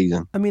game of the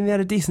season. I mean, they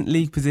had a decent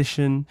league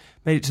position,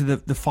 made it to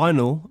the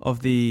final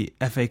of the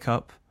FA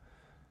Cup.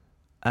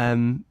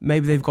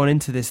 Maybe they've gone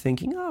into this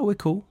thinking, we're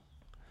cool.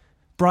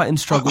 Brighton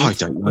struggled. I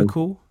don't know. We're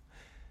cool.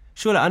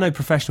 Surely, I know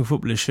professional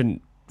footballers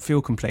shouldn't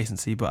feel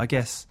complacency, but I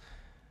guess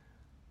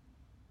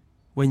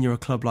when you're a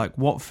club like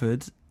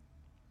Watford,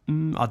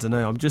 I don't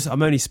know.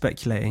 I'm only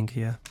speculating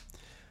here.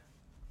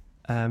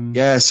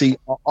 Yeah, see,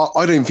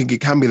 I don't think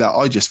it can be that.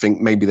 I just think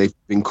maybe they've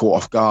been caught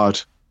off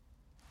guard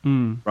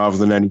rather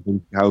than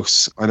anything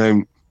else.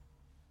 I'd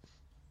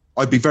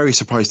be very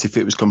surprised if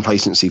it was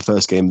complacency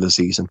first game of the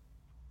season.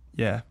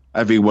 Yeah.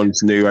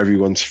 Everyone's new,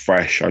 everyone's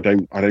fresh. I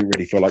don't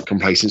really feel like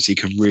complacency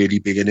could really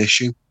be an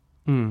issue.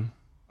 You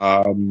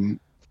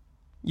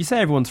say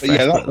everyone's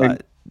fresh,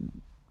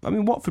 but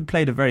Watford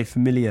played a very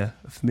familiar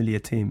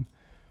team.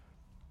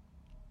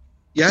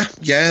 Yeah,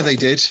 they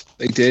did.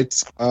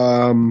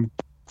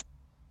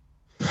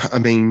 I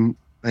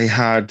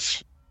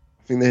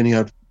think they only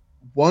had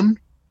one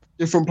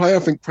different player. I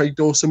think Craig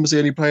Dawson was the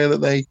only player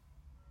that they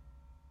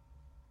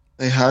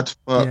had.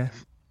 But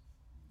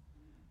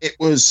it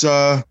was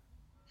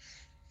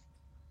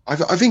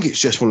I think it's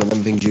just one of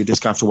them things you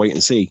just have to wait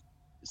and see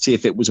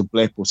if it was a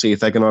blip or see if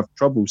they're going to have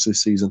troubles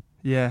this season.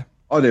 Yeah.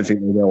 I don't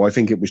think they will. I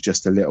think it was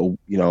just a little,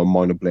 a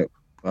minor blip.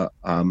 But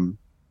and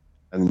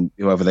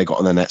whoever they got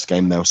on their next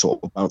game, they'll sort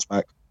of bounce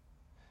back.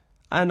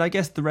 And I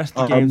guess the rest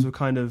of the games were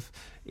kind of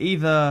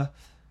either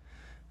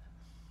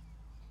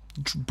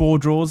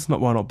board draws,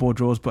 not board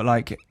draws, but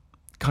like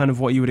kind of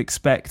what you would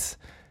expect.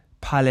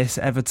 Palace,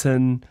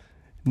 Everton,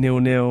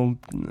 0-0.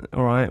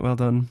 All right, well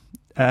done.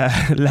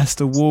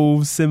 Leicester,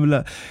 Wolves,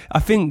 similar. I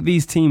think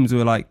these teams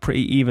were like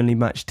pretty evenly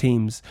matched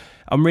teams.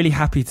 I'm really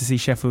happy to see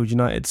Sheffield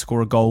United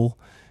score a goal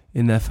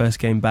in their first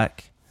game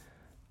back.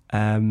 But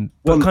kind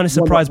of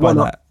surprised by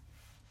that.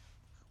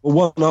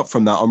 Well, one up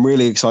from that, I'm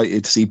really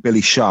excited to see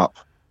Billy Sharp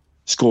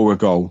score a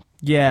goal.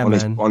 Yeah,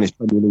 on his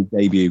Premier League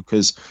debut,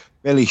 because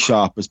Billy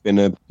Sharp has been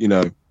a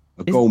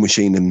goal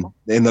machine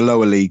in the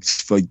lower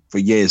leagues for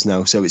years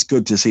now. So it's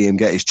good to see him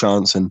get his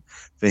chance and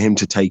for him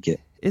to take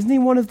it. Isn't he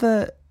one of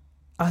the?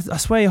 I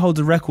swear he holds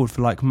a record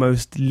for like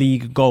most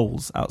league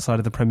goals outside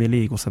of the Premier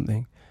League or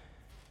something.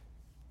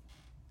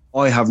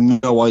 I have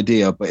no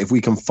idea, but if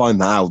we can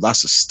find that out,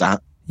 that's a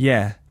stat.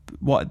 Yeah.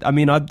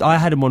 I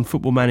had him on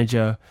Football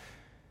Manager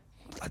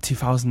like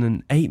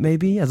 2008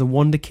 maybe as a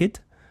wonder kid.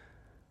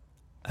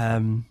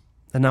 And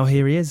now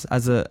here he is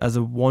as a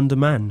wonder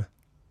man.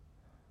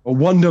 A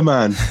wonder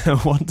man. A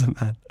wonder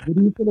man. Would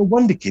he have been a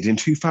wonder kid in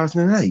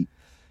 2008?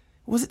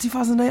 Was it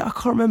 2008? I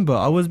can't remember.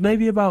 I was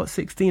maybe about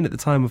 16 at the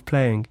time of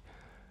playing.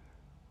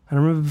 And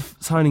I remember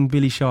signing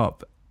Billy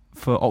Sharp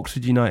for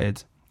Oxford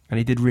United, and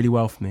he did really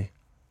well for me.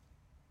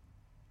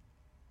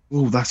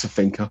 Oh, that's a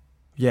thinker.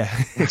 Yeah.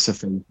 That's a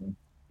thinker.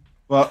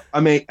 Well, I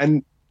mean,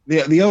 and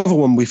the other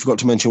one we forgot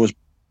to mention was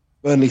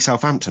Burnley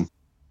Southampton.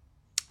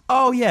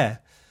 Oh, yeah.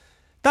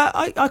 That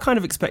I kind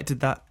of expected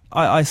that.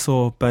 I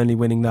saw Burnley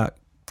winning that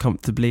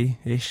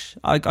comfortably-ish.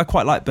 I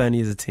quite like Burnley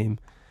as a team.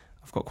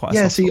 I've got quite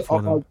a soft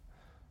spot for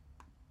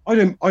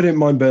them. I didn't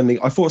mind Burnley.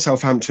 I thought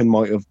Southampton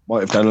might have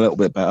done a little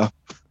bit better.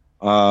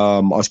 I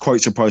was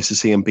quite surprised to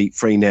see him beat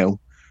 3-0.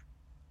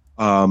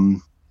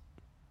 And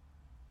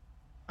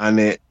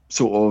it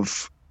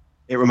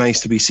remains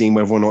to be seen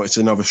whether or not it's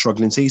another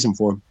struggling season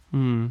for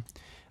him.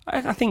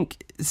 I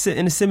think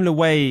in a similar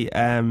way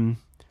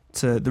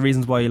to the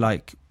reasons why you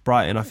like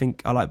Brighton, I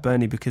think I like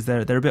Burnley because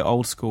they're a bit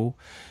old school.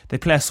 They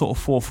play a sort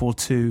of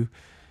 4-4-2.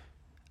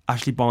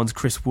 Ashley Barnes,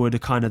 Chris Wood are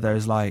kind of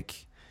those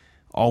like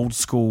old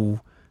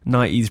school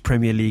 90s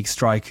Premier League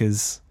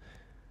strikers.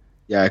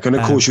 Yeah, going to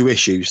cause you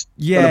issues.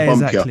 Yeah,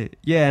 exactly.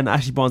 Yeah, and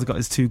Ashley Barnes got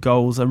his 2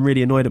 goals. I'm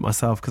really annoyed at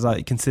myself because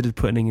I considered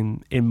putting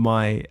him in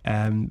my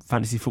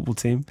fantasy football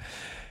team.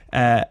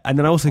 And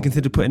then I also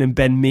considered putting in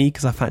Ben Mee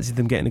because I fancied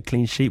them getting a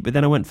clean sheet. But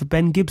then I went for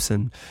Ben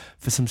Gibson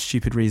for some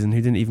stupid reason, who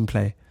didn't even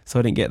play. So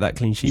I didn't get that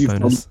clean sheet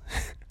bonus.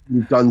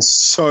 You've done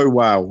so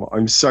well.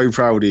 I'm so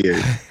proud of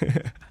you.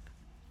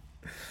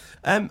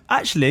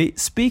 Actually,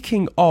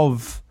 speaking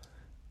of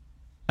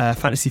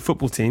fantasy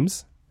football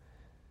teams,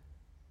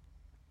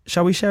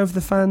 shall we share with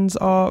the fans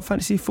our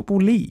fantasy football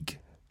league,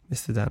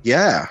 Mr. Dan?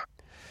 Yeah.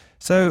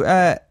 So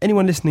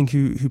anyone listening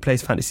who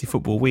plays fantasy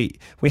football, we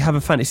have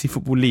a fantasy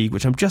football league,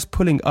 which I'm just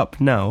pulling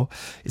up now.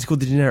 It's called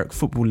the Generic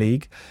Football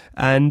League.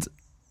 And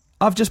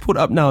I've just pulled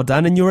it up now,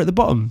 Dan, and you're at the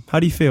bottom. How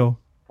do you feel?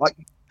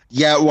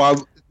 Yeah,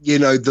 well,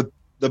 the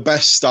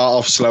best start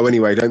off slow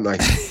anyway, don't they?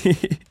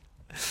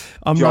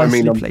 I'm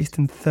nicely placed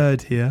in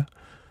 3rd here.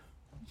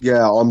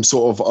 Yeah,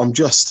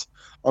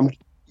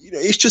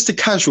 it's just a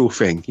casual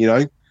thing,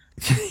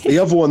 The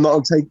other one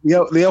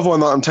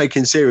that I'm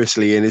taking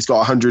seriously, and it's got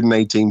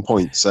 118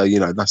 points. So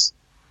that's.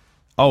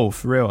 Oh,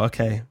 for real?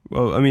 Okay.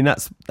 Well, I mean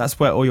that's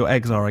where all your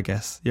eggs are, I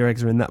guess. Your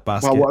eggs are in that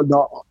basket. Well,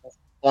 no,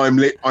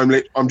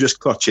 I'm just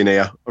clutching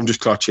here. I'm just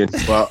clutching,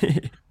 but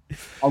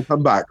I'll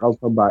come back.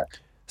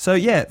 So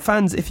yeah,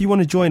 fans, if you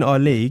want to join our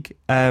league,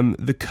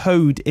 the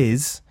code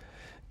is,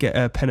 get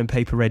a pen and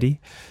paper ready.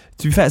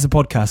 To be fair, it's a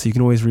podcast, so you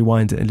can always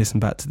rewind it and listen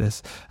back to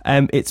this.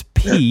 It's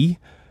P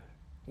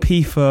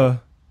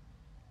for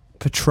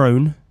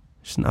Patron,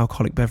 which is an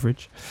alcoholic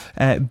beverage.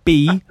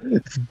 B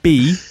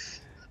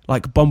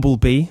like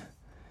Bumblebee.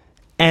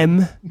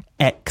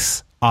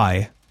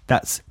 MXI.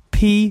 That's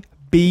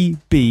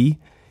pbbmxi.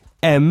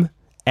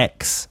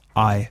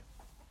 I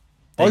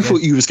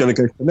thought you was going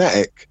to go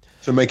phonetic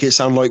to make it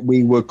sound like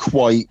we were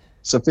quite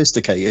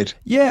sophisticated.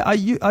 Yeah, I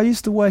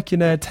used to work in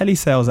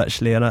telesales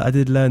actually, and I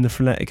did learn the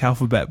phonetic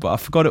alphabet, but I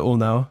forgot it all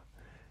now.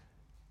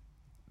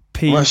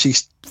 P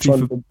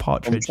for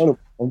partridge.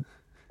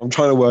 I'm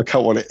trying to work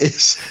out what it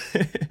is.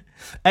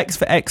 X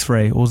for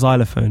X-ray or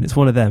xylophone. It's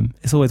one of them.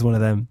 It's always one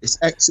of them. It's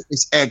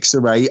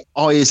X-ray.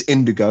 I is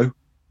indigo.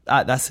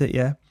 That's it,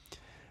 yeah.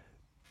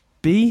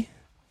 B?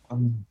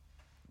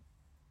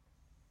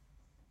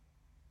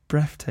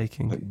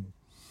 Breathtaking.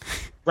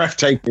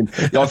 Breathtaking.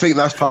 Yeah, I think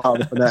that's part of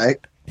the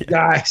phonetic.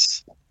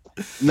 Yes.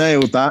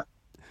 Nailed that.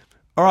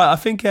 All right, I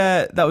think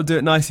that will do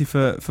it nicely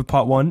for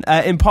part 1.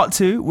 In part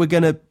 2, we're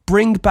going to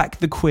bring back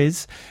the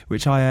quiz,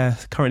 which I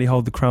currently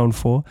hold the crown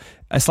for.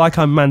 It's like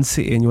I'm Man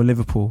City and you're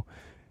Liverpool.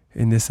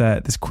 in this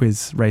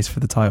quiz race for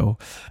the title.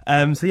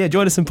 So yeah,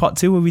 join us in part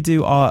 2 where we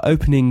do our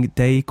opening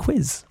day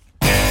quiz.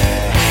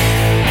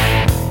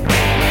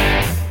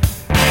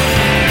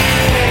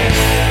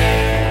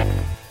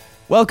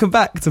 Welcome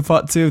back to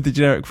part 2 of the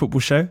Generic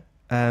Football Show.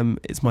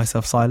 It's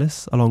myself,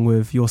 Silas, along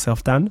with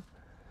yourself, Dan.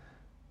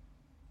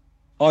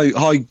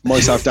 Hi,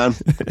 myself, Dan.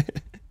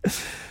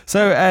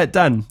 So,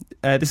 Dan,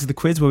 this is the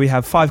quiz where we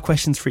have 5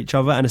 questions for each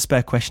other and a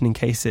spare question in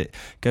case it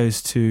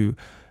goes to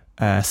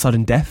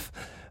sudden death.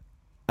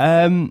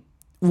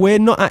 We're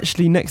not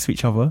actually next to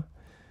each other,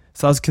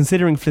 so I was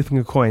considering flipping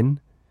a coin,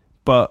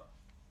 but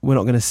we're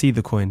not going to see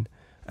the coin.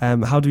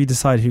 How do we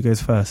decide who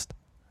goes first?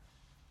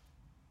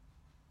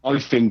 I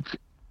think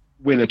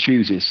winner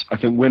chooses. I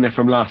think winner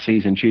from last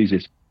season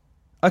chooses.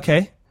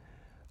 Okay.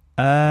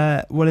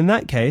 Well, in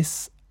that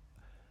case,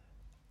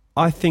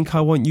 I think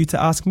I want you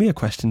to ask me a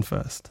question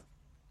first.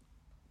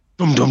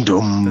 Dum dum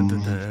dum. Dun,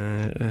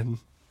 dun, dun.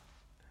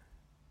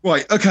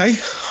 Right, okay.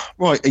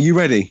 Right, are you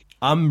ready?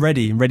 I'm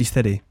ready. I'm ready,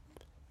 steady.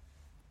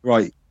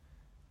 Right.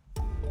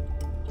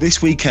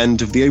 This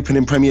weekend of the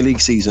opening Premier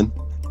League season,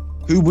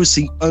 who was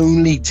the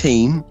only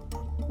team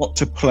not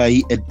to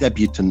play a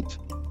debutant?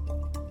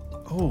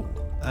 Oh,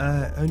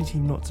 only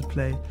team not to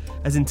play,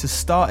 as in to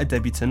start a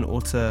debutant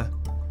or to...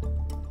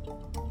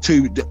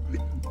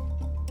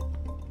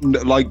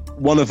 Like,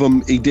 one of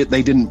them, they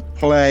didn't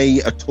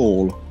play at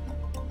all.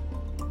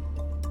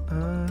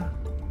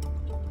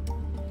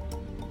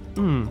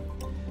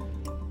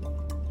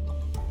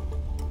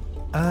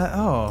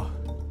 Oh,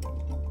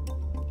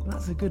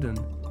 that's a good one.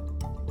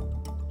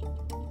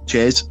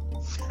 Cheers.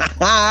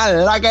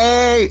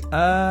 Lucky.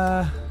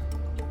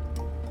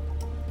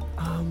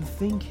 I'm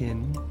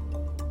thinking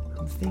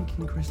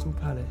Crystal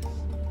Palace.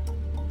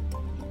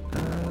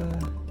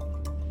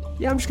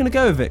 Yeah, I'm just gonna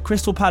go with it.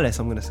 Crystal Palace,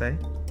 I'm gonna say.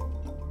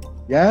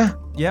 Yeah?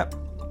 Yep.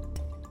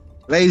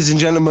 Ladies and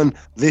gentlemen,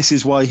 this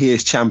is why he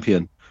is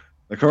champion.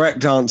 The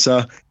correct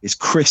answer is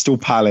Crystal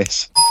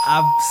Palace.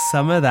 Have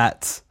some of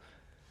that.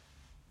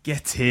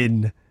 Get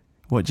in.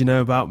 What do you know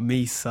about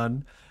me,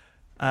 son?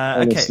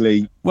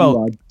 Honestly, okay. Well, you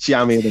are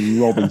jammier than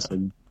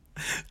Robinson.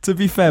 To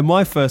be fair,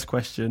 my first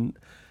question,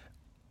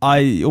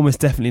 I almost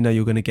definitely know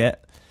you're going to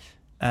get,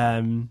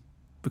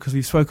 because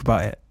we've spoke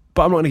about it.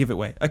 But I'm not going to give it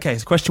away. Okay,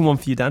 so question 1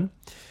 for you, Dan.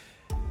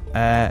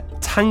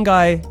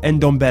 Tanguy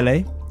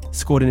Ndombele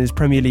scored in his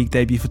Premier League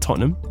debut for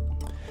Tottenham,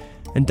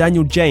 and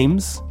Daniel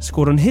James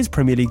scored on his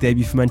Premier League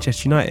debut for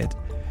Manchester United.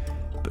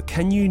 But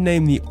can you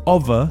name the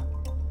other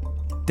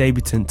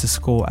debutant to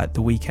score at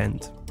the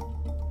weekend?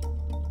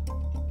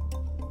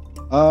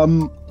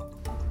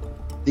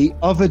 The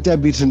other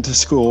debutant to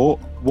score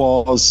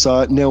was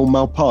Neil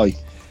Maupay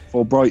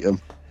for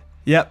Brighton.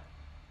 Yep.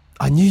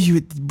 I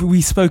knew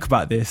we spoke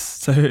about this,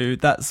 so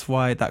that's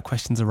why that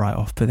question's a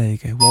write-off. But there you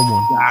go,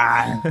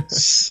 1-1.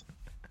 Yes.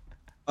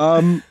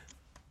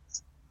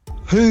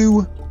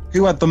 Who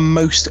had the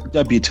most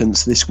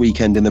debutants this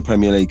weekend in the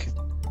Premier League?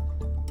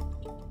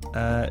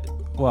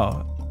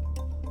 Well,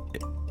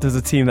 does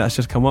a team that's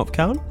just come up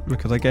count?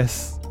 Because I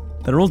guess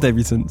they're all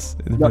debutants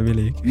in the Premier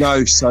League.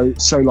 No, so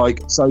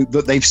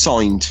that they've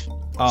signed.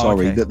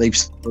 Okay.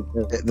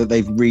 that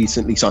they've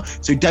recently signed.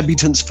 So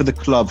debutants for the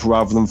club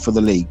rather than for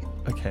the league.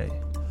 Okay,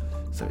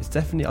 so it's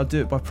definitely, I'll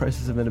do it by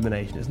process of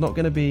elimination. It's not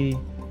going to be,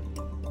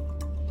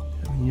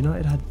 I mean,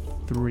 United had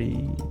 3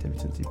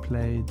 debutants who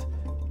played,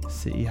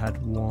 City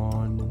had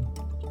 1.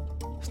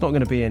 It's not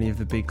going to be any of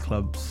the big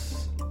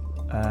clubs.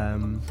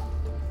 Who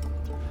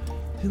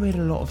made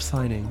a lot of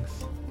signings?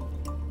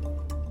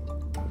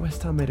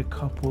 West Ham made a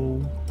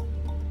couple.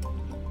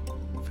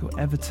 I feel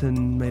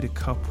Everton made a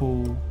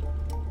couple.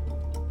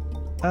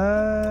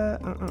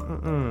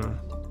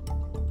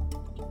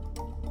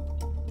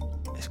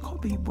 It's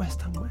got to be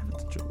West Ham or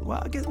Everton.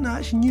 Well, I guess no.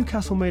 Actually,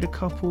 Newcastle made a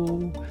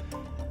couple.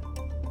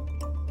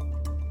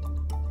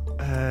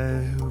 Who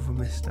have I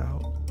missed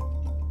out?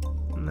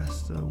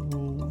 Leicester,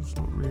 Wolves,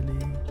 not really.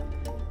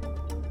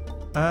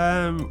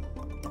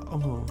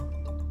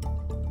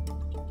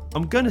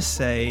 I'm gonna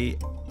say.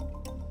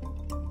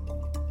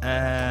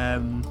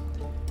 I'm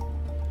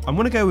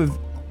gonna go with.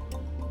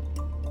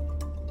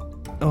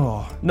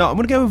 Oh no, I'm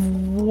gonna go with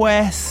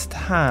West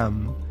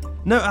Ham.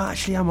 No,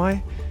 actually, am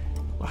I?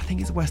 Well, I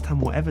think it's West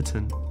Ham or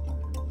Everton.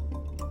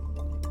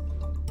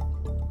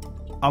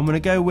 I'm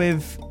gonna go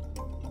with.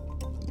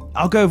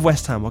 I'll go with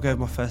West Ham. I'll go with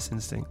my first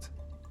instinct.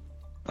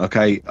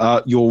 Okay,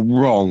 you're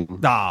wrong.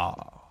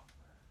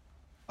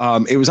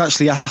 It was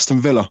actually Aston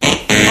Villa.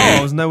 Oh,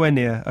 I was nowhere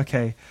near.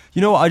 Okay,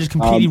 you know what? I just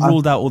completely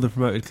ruled out all the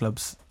promoted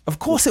clubs. Of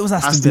course, it was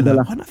Aston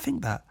Villa. Why did I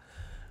think that?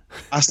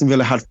 Aston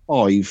Villa had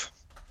 5.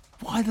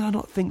 Why did I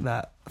not think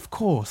that? Of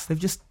course, they've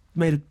just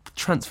made a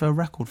transfer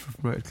record for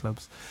promoted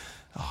clubs.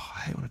 Oh,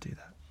 I hate when I do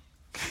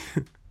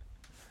that.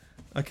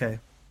 Okay,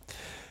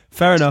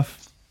 fair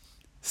enough.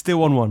 Still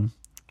 1-1.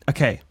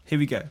 Okay, here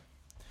we go.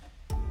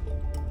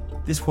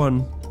 This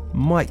one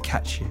might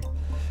catch you.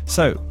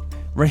 So,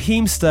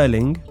 Raheem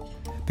Sterling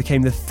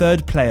became the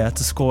 3rd player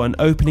to score an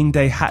opening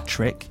day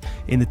hat-trick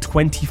in the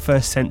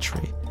 21st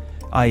century,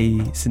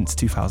 i.e. since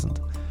 2000.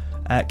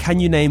 Can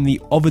you name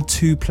the other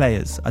two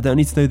players? I don't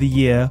need to know the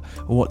year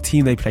or what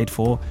team they played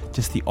for,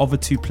 just the other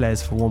two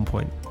players for 1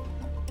 point.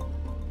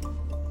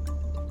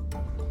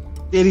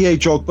 Didier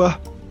Drogba.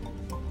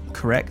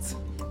 Correct.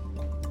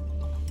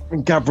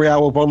 And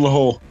Gabriel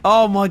Bonlahor.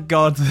 Oh my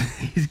God,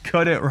 he's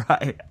got it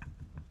right.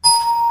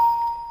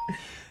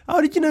 How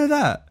did you know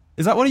that?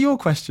 Is that one of your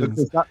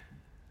questions?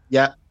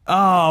 Yeah.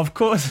 Oh, of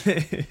course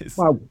it is.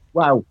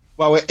 Wow.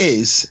 Well, it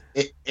is.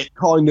 It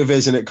kind of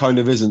is and it kind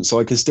of isn't, so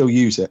I can still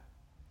use it.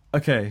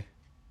 Okay.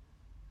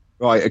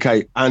 Right,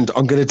 okay. And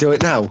I'm going to do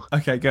it now.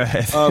 Okay, go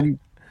ahead.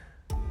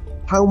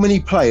 How many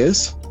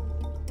players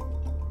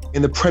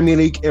in the Premier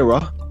League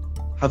era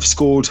have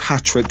scored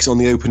hat-tricks on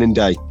the opening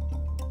day?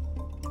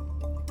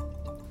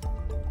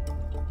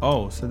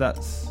 Oh, so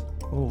that's...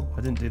 Oh,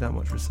 I didn't do that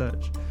much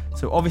research.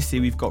 So obviously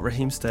we've got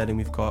Raheem Sterling,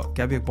 we've got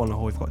Gabriel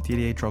Bonlahor, we've got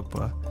Didier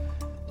Drogba,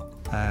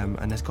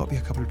 and there's got to be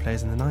a couple of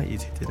players in the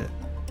 90s who did it.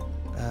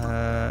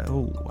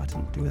 I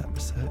didn't do that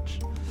research.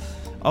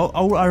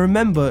 I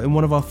remember in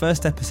one of our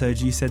first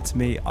episodes you said to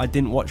me I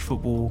didn't watch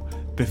football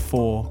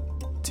before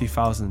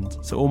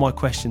 2000, so all my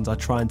questions I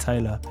try and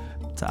tailor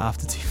to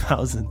after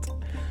 2000.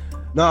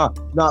 No,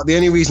 the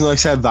only reason I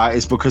said that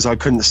is because I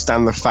couldn't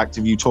stand the fact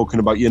of you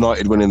talking about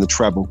United winning the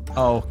treble.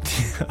 Oh,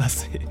 I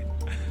see.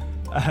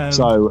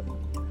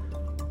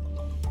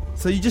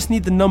 So you just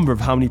need the number of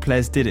how many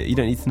players did it. You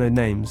don't need to know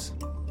names.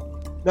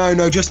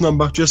 No, just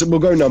number. We'll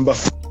go number.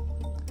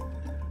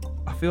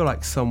 I feel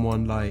like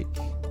someone like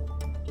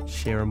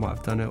Shearer might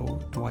have done it, or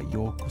Dwight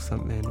York or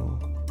something. Or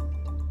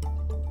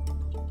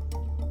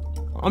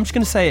I'm just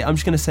gonna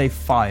say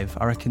 5.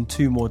 I reckon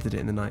 2 more did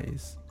it in the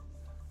 90s.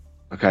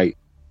 Okay.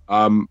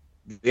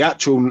 The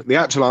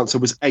actual answer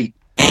was 8.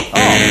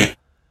 Oh.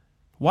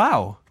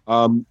 Wow.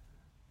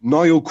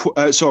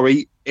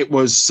 It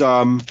was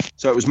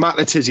Matt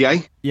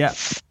Letizia. Yeah.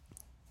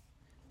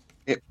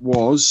 It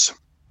was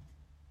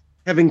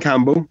Kevin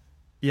Campbell.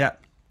 Yeah.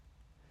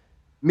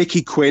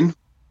 Mickey Quinn.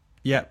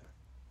 Yeah.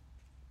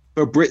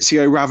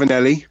 Fabrizio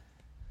Ravanelli.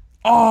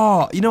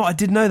 Oh, you know what? I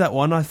did know that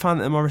one. I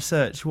found it in my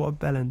research. What a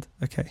bellend.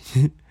 Okay.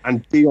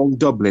 And Dion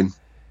Dublin.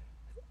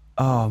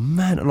 Oh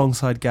man,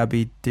 alongside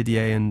Gabby,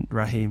 Didier, and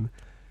Raheem.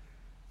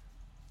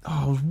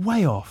 Oh, I was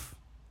way off.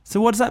 So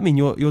what does that mean?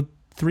 You're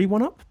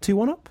 3-1 up?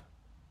 2-1 up?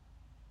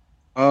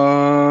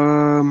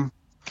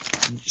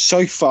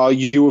 So far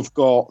you have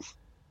got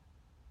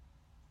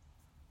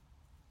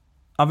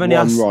I've only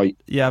one asked, right.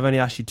 Yeah, I've only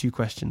asked you 2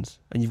 questions,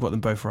 and you've got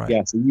them both right.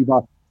 Yeah, so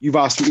you've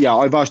asked. Yeah,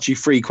 I've asked you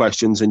 3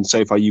 questions, and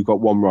so far you've got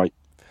 1 right.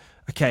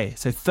 Okay,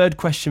 so third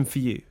question for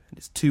you, and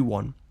it's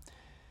 2-1.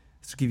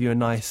 This will give you a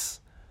nice,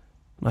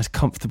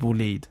 comfortable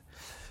lead.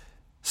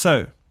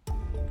 So,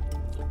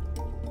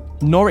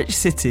 Norwich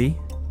City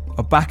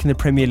are back in the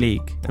Premier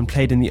League and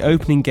played in the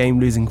opening game,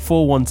 losing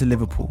 4-1 to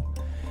Liverpool.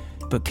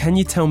 But can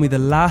you tell me the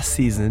last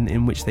season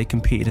in which they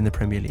competed in the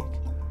Premier League?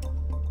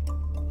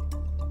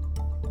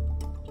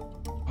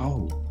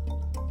 Oh.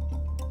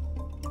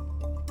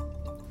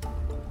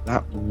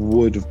 That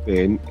would have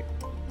been...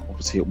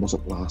 Obviously, it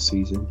wasn't last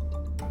season.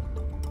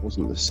 It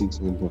wasn't the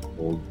season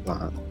before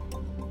that.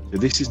 So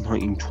this is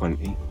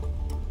 1920.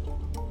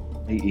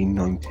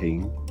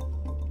 18-19.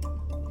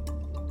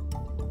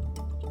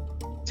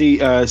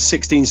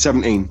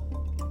 16-17.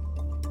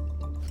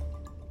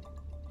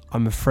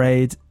 I'm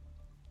afraid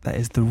that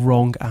is the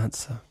wrong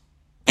answer.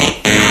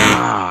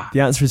 The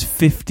answer is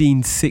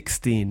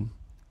 15-16,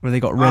 where they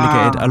got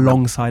relegated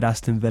alongside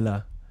Aston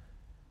Villa.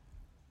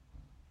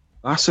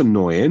 That's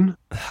annoying.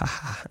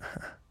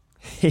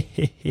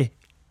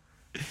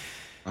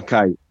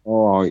 Okay,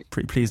 all right.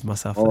 Pretty pleased with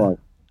myself all there. Right.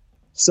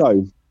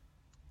 So,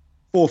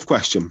 4th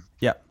question.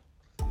 Yep.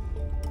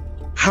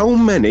 How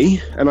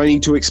many, and I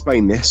need to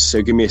explain this,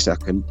 so give me a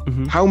second.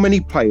 Mm-hmm. How many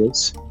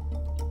players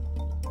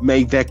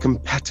made their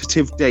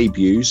competitive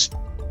debuts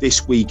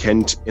this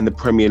weekend in the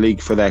Premier League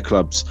for their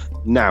clubs?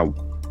 Now,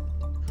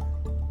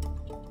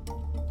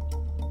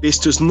 this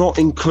does not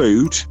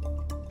include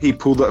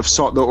people that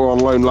were on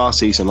loan last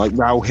season, like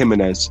Raul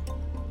Jimenez,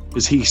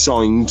 because he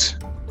signed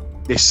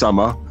this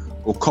summer,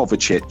 or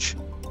Kovacic.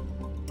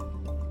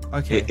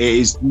 Okay. It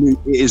is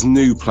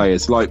new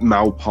players like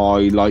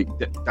Malpai, like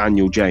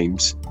Daniel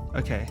James.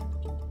 Okay.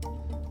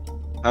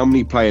 How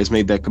many players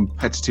made their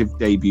competitive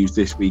debuts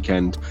this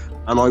weekend?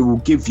 And I will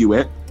give you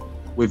it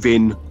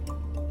within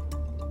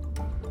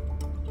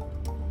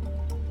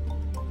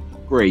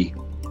 3.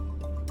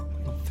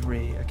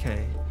 3,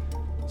 okay.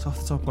 So off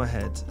the top of my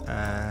head,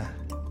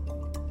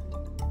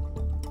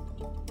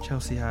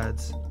 Chelsea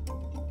had...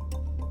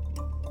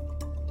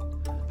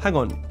 Hang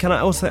on, can I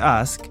also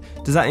ask,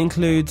 does that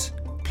include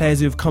players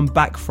who have come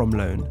back from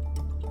loan?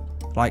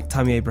 Like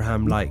Tammy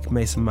Abraham, like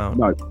Mason Mount?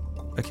 No.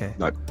 Okay.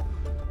 No.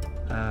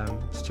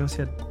 So Chelsea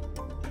had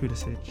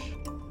Pulisic.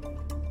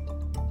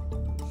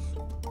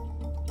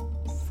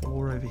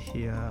 4 over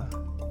here.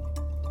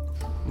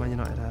 Man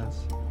United has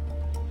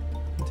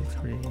 1, 2,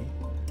 3.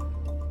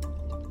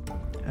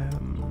 I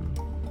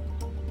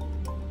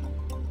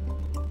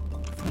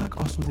feel like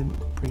Arsenal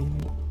didn't bring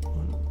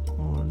anyone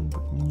on,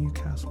 but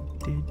Newcastle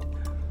did.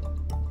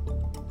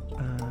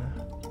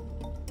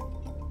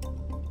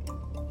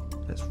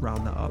 Let's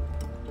round that up.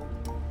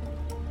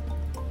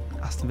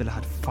 Aston Villa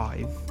had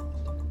 5.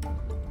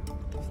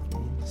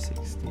 15,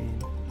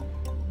 16.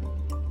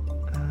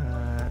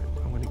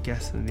 I'm going to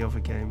guess in the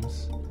other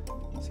games.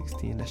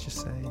 16, let's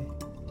just say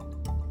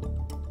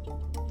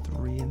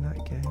 3 in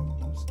that game.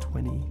 It was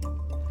 20.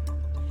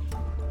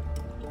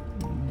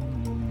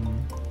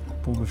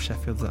 Bournemouth,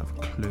 Sheffield, doesn't have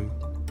a clue.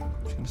 I'm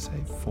just going to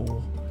say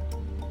 4.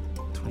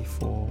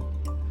 24.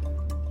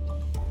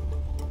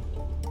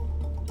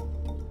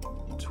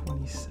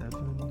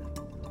 27.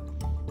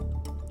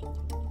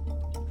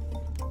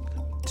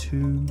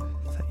 2.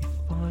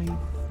 35,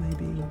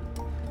 maybe.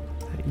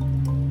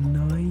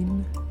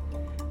 39.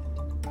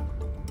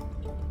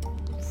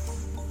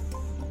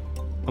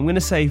 I'm going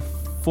to say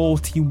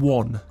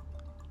 41.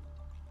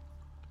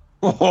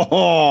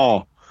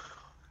 Oh,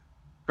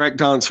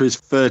 correct answer is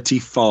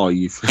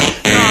 35.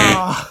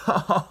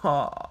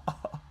 I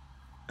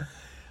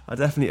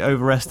definitely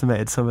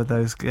overestimated some of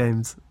those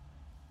games.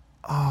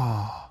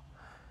 I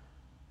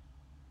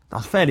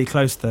was fairly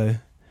close though. I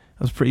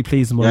was pretty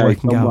pleased with my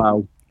working out.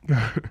 Well.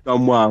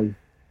 Done well.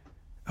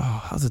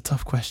 Oh, that was a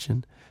tough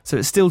question. So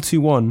it's still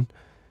 2-1.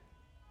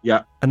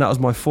 Yeah. And that was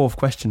my 4th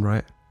question,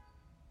 right?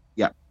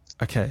 Yeah.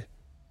 Okay.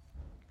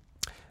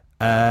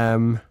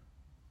 I'll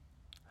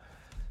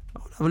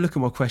have a look at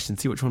my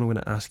questions, see which one I'm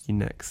going to ask you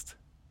next.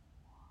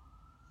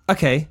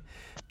 Okay.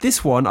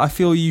 This one I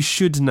feel you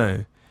should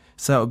know.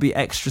 So it'll be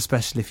extra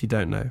special if you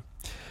don't know.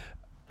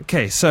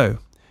 Okay, so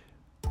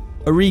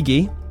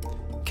Origi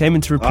came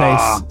in to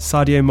replace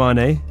Sadio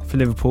Mane for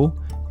Liverpool,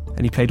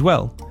 and he played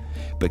well.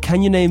 But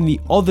can you name the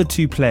other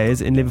 2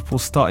 players in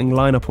Liverpool's starting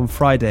lineup on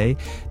Friday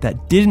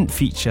that didn't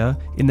feature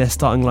in their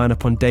starting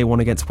lineup on day 1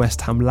 against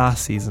West Ham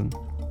last season?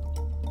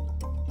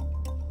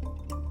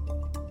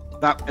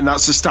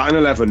 That's the starting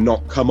 11,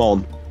 not come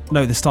on.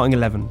 No, the starting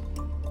 11.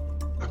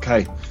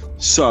 Okay,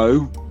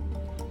 so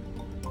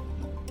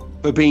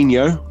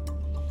Fabinho.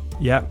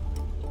 Yeah.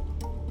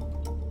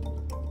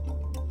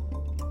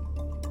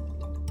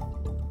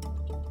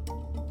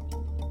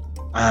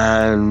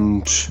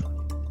 And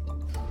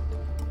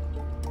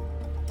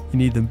you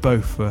need them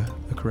both for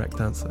the correct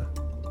answer.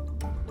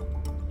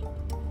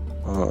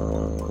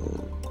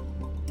 So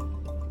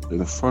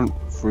the front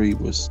 3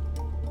 would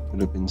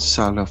have been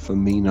Salah,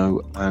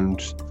 Firmino, and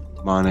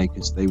Mane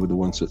because they were the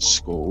ones that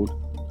scored.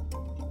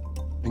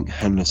 I think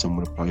Henderson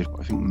would have played, but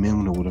I think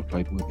Milner would have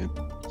played with him.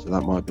 So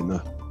that might have been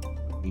the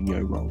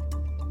Firmino role.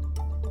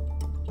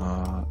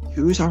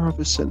 Who is our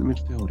other centre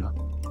midfielder?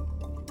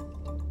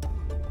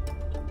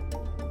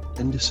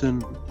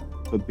 Henderson,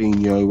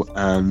 Fabinho,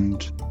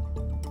 and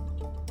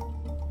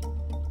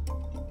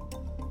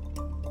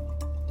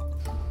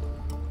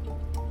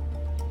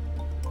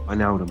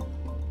Wijnaldum.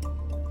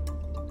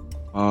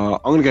 I'm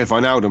going to go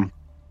Wijnaldum.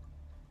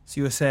 So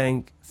you were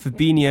saying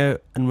Fabinho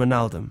and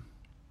Wijnaldum?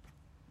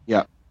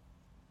 Yeah.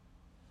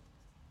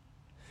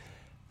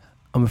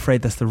 I'm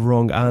afraid that's the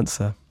wrong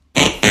answer.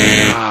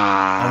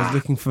 I was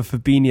looking for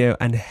Fabinho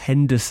and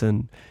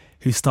Henderson,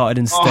 who started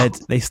instead.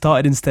 They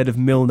started instead of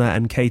Milner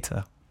and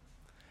Keita.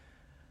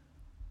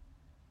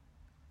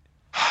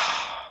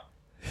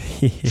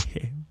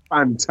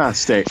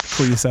 Fantastic.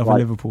 Call yourself a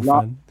Liverpool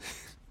fan.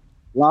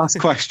 Last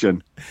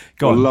question.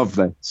 Go on. I love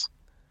this.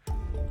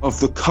 Of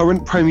the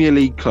current Premier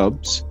League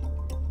clubs,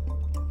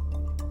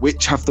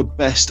 which have the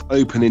best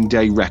opening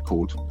day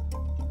record?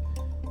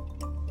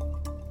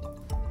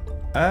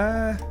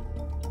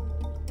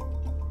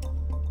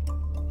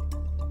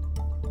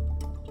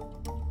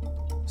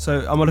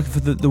 So am I looking for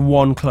the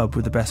one club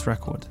with the best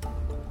record?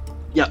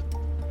 Yeah.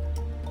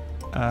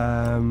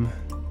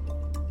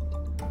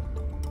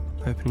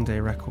 Opening day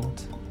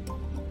record.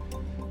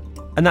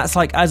 And that's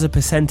like as a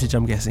percentage,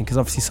 I'm guessing, because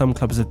obviously some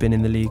clubs have been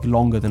in the league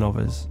longer than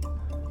others.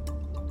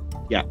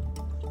 Yeah.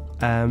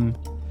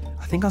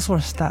 I think I saw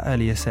a stat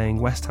earlier saying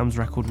West Ham's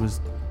record was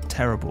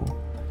terrible.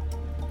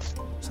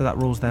 So that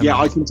rules them out.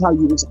 I can tell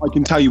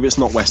you it's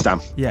not West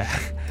Ham. Yeah.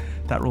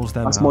 That rules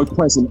them That's out. my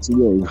present to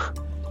you.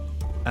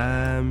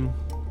 I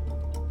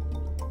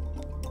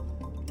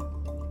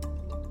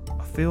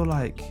feel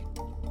like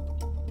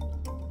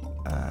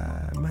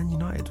Man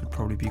United would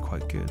probably be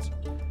quite good.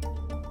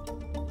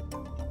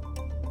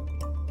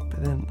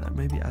 But then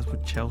maybe as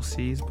with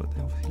Chelsea's, but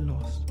they obviously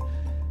lost.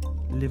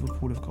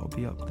 Liverpool have got to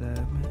be up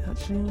there.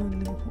 Actually,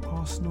 Liverpool,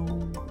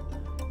 Arsenal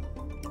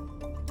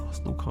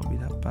can't be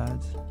that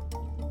bad.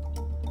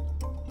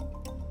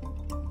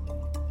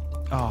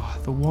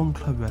 The one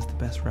club who has the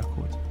best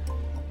record.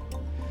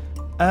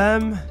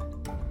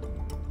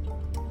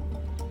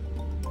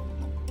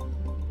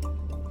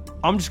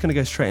 I'm just going to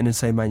go straight in and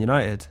say Man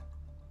United.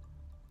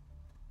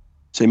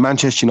 So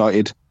Manchester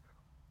United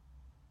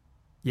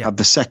have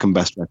the second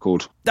best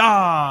record.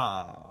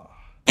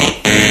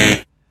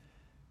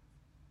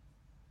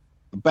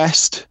 The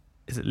best?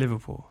 Is it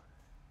Liverpool?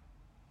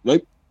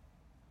 Nope.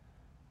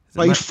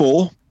 Played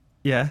 4.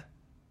 Yeah.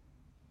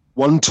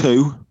 Won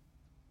 2.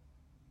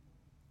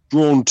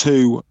 Drawn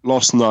 2.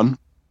 Lost none.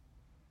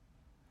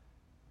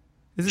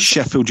 Is it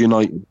Sheffield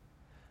United.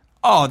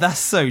 Oh, that's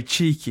so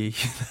cheeky.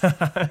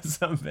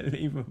 That's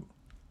unbelievable.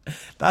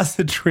 That's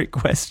a trick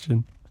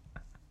question.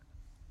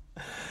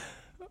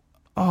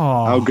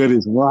 Oh, How good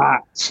is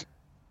that?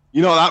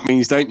 You know what that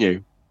means, don't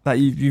you? That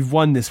you've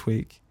won this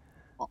week.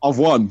 I've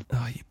won.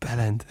 Oh, you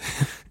bellend.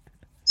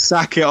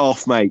 Sack it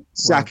off, mate.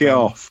 Sack it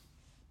off.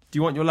 Do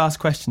you want your last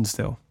question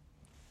still?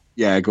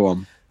 Yeah, go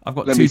on. I've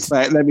got let me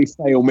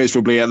fail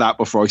miserably at that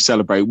before I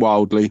celebrate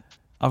wildly.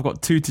 I've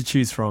got 2 to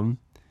choose from.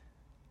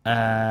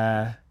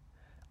 And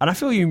I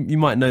feel you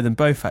might know them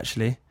both,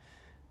 actually.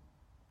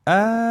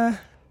 I'll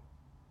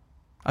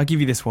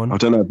give you this one. I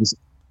don't know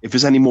if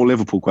there's any more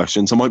Liverpool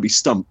questions. I might be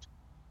stumped.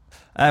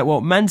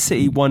 Well, Man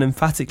City won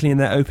emphatically in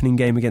their opening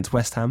game against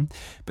West Ham,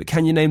 but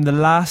can you name the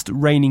last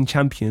reigning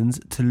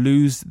champions to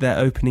lose their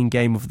opening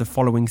game of the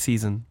following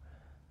season?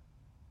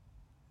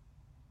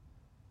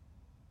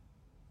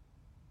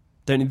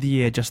 Don't need the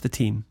year, just the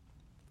team.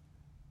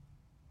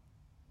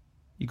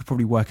 You could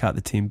probably work out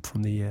the team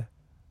from the year.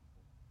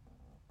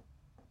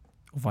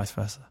 Or vice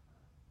versa.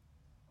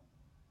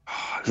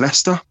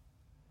 Leicester?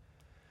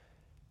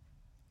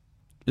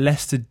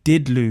 Leicester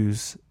did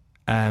lose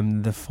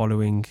the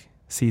following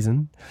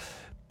season,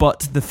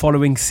 but the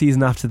following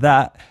season after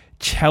that,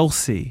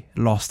 Chelsea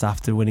lost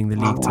after winning the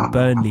league to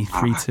Burnley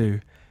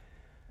 3-2.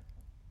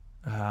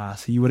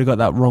 So you would have got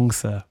that wrong,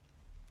 sir.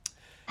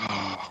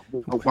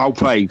 Well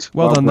played.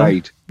 Well done,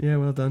 played. Yeah,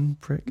 well done,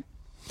 prick.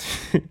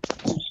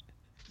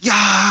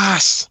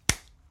 Yes!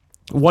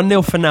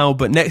 1-0 for now,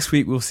 but next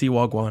week we'll see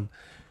Wagwan.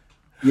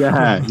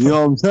 Yeah, you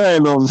know what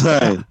I'm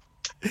saying?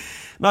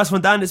 Nice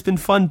one, Dan. It's been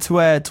fun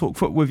to talk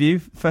football with you.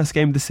 First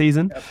game of the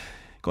season. Yep.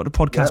 Got the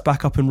podcast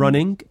back up and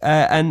running.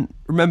 And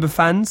remember,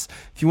 fans,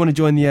 if you want to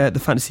join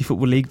the Fantasy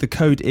Football League, the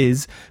code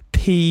is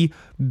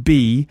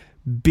PBB.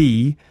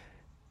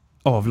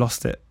 Oh, I've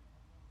lost it.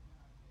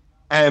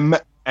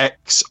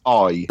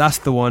 MXI. That's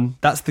the one.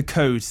 That's the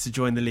code to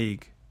join the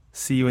league.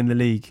 See you in the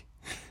league.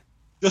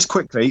 Just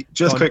quickly,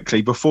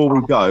 before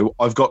we go,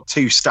 I've got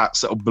 2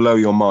 stats that'll blow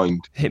your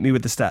mind. Hit me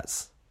with the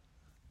stats.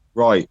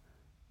 Right.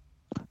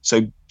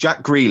 So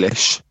Jack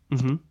Grealish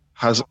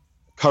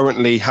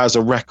currently has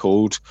a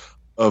record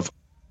of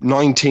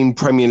 19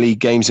 Premier League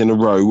games in a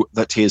row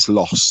that he has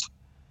lost.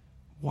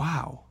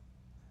 Wow.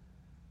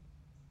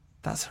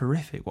 That's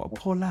horrific. What a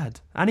poor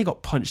lad. And he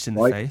got punched in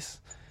the face.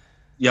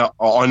 Yeah,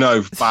 I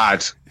know.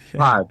 Bad.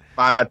 Bad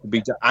to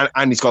be.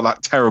 And he's got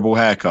that terrible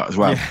haircut as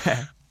well.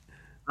 Yeah.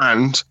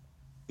 And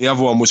the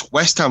other one was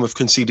West Ham have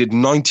conceded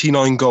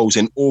 99 goals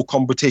in all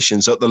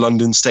competitions at the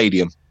London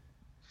Stadium.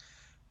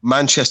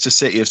 Manchester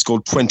City have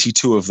scored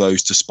 22 of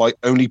those, despite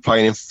only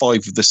playing in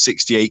 5 of the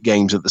 68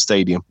 games at the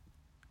stadium.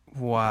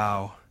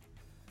 Wow.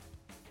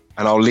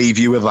 And I'll leave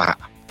you with that.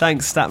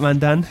 Thanks, Statman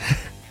Dan.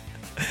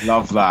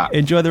 Love that.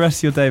 Enjoy the rest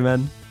of your day,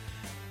 man.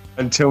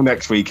 Until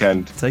next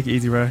weekend. Take it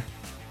easy, bro.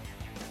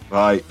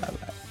 Bye.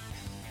 Bye-bye.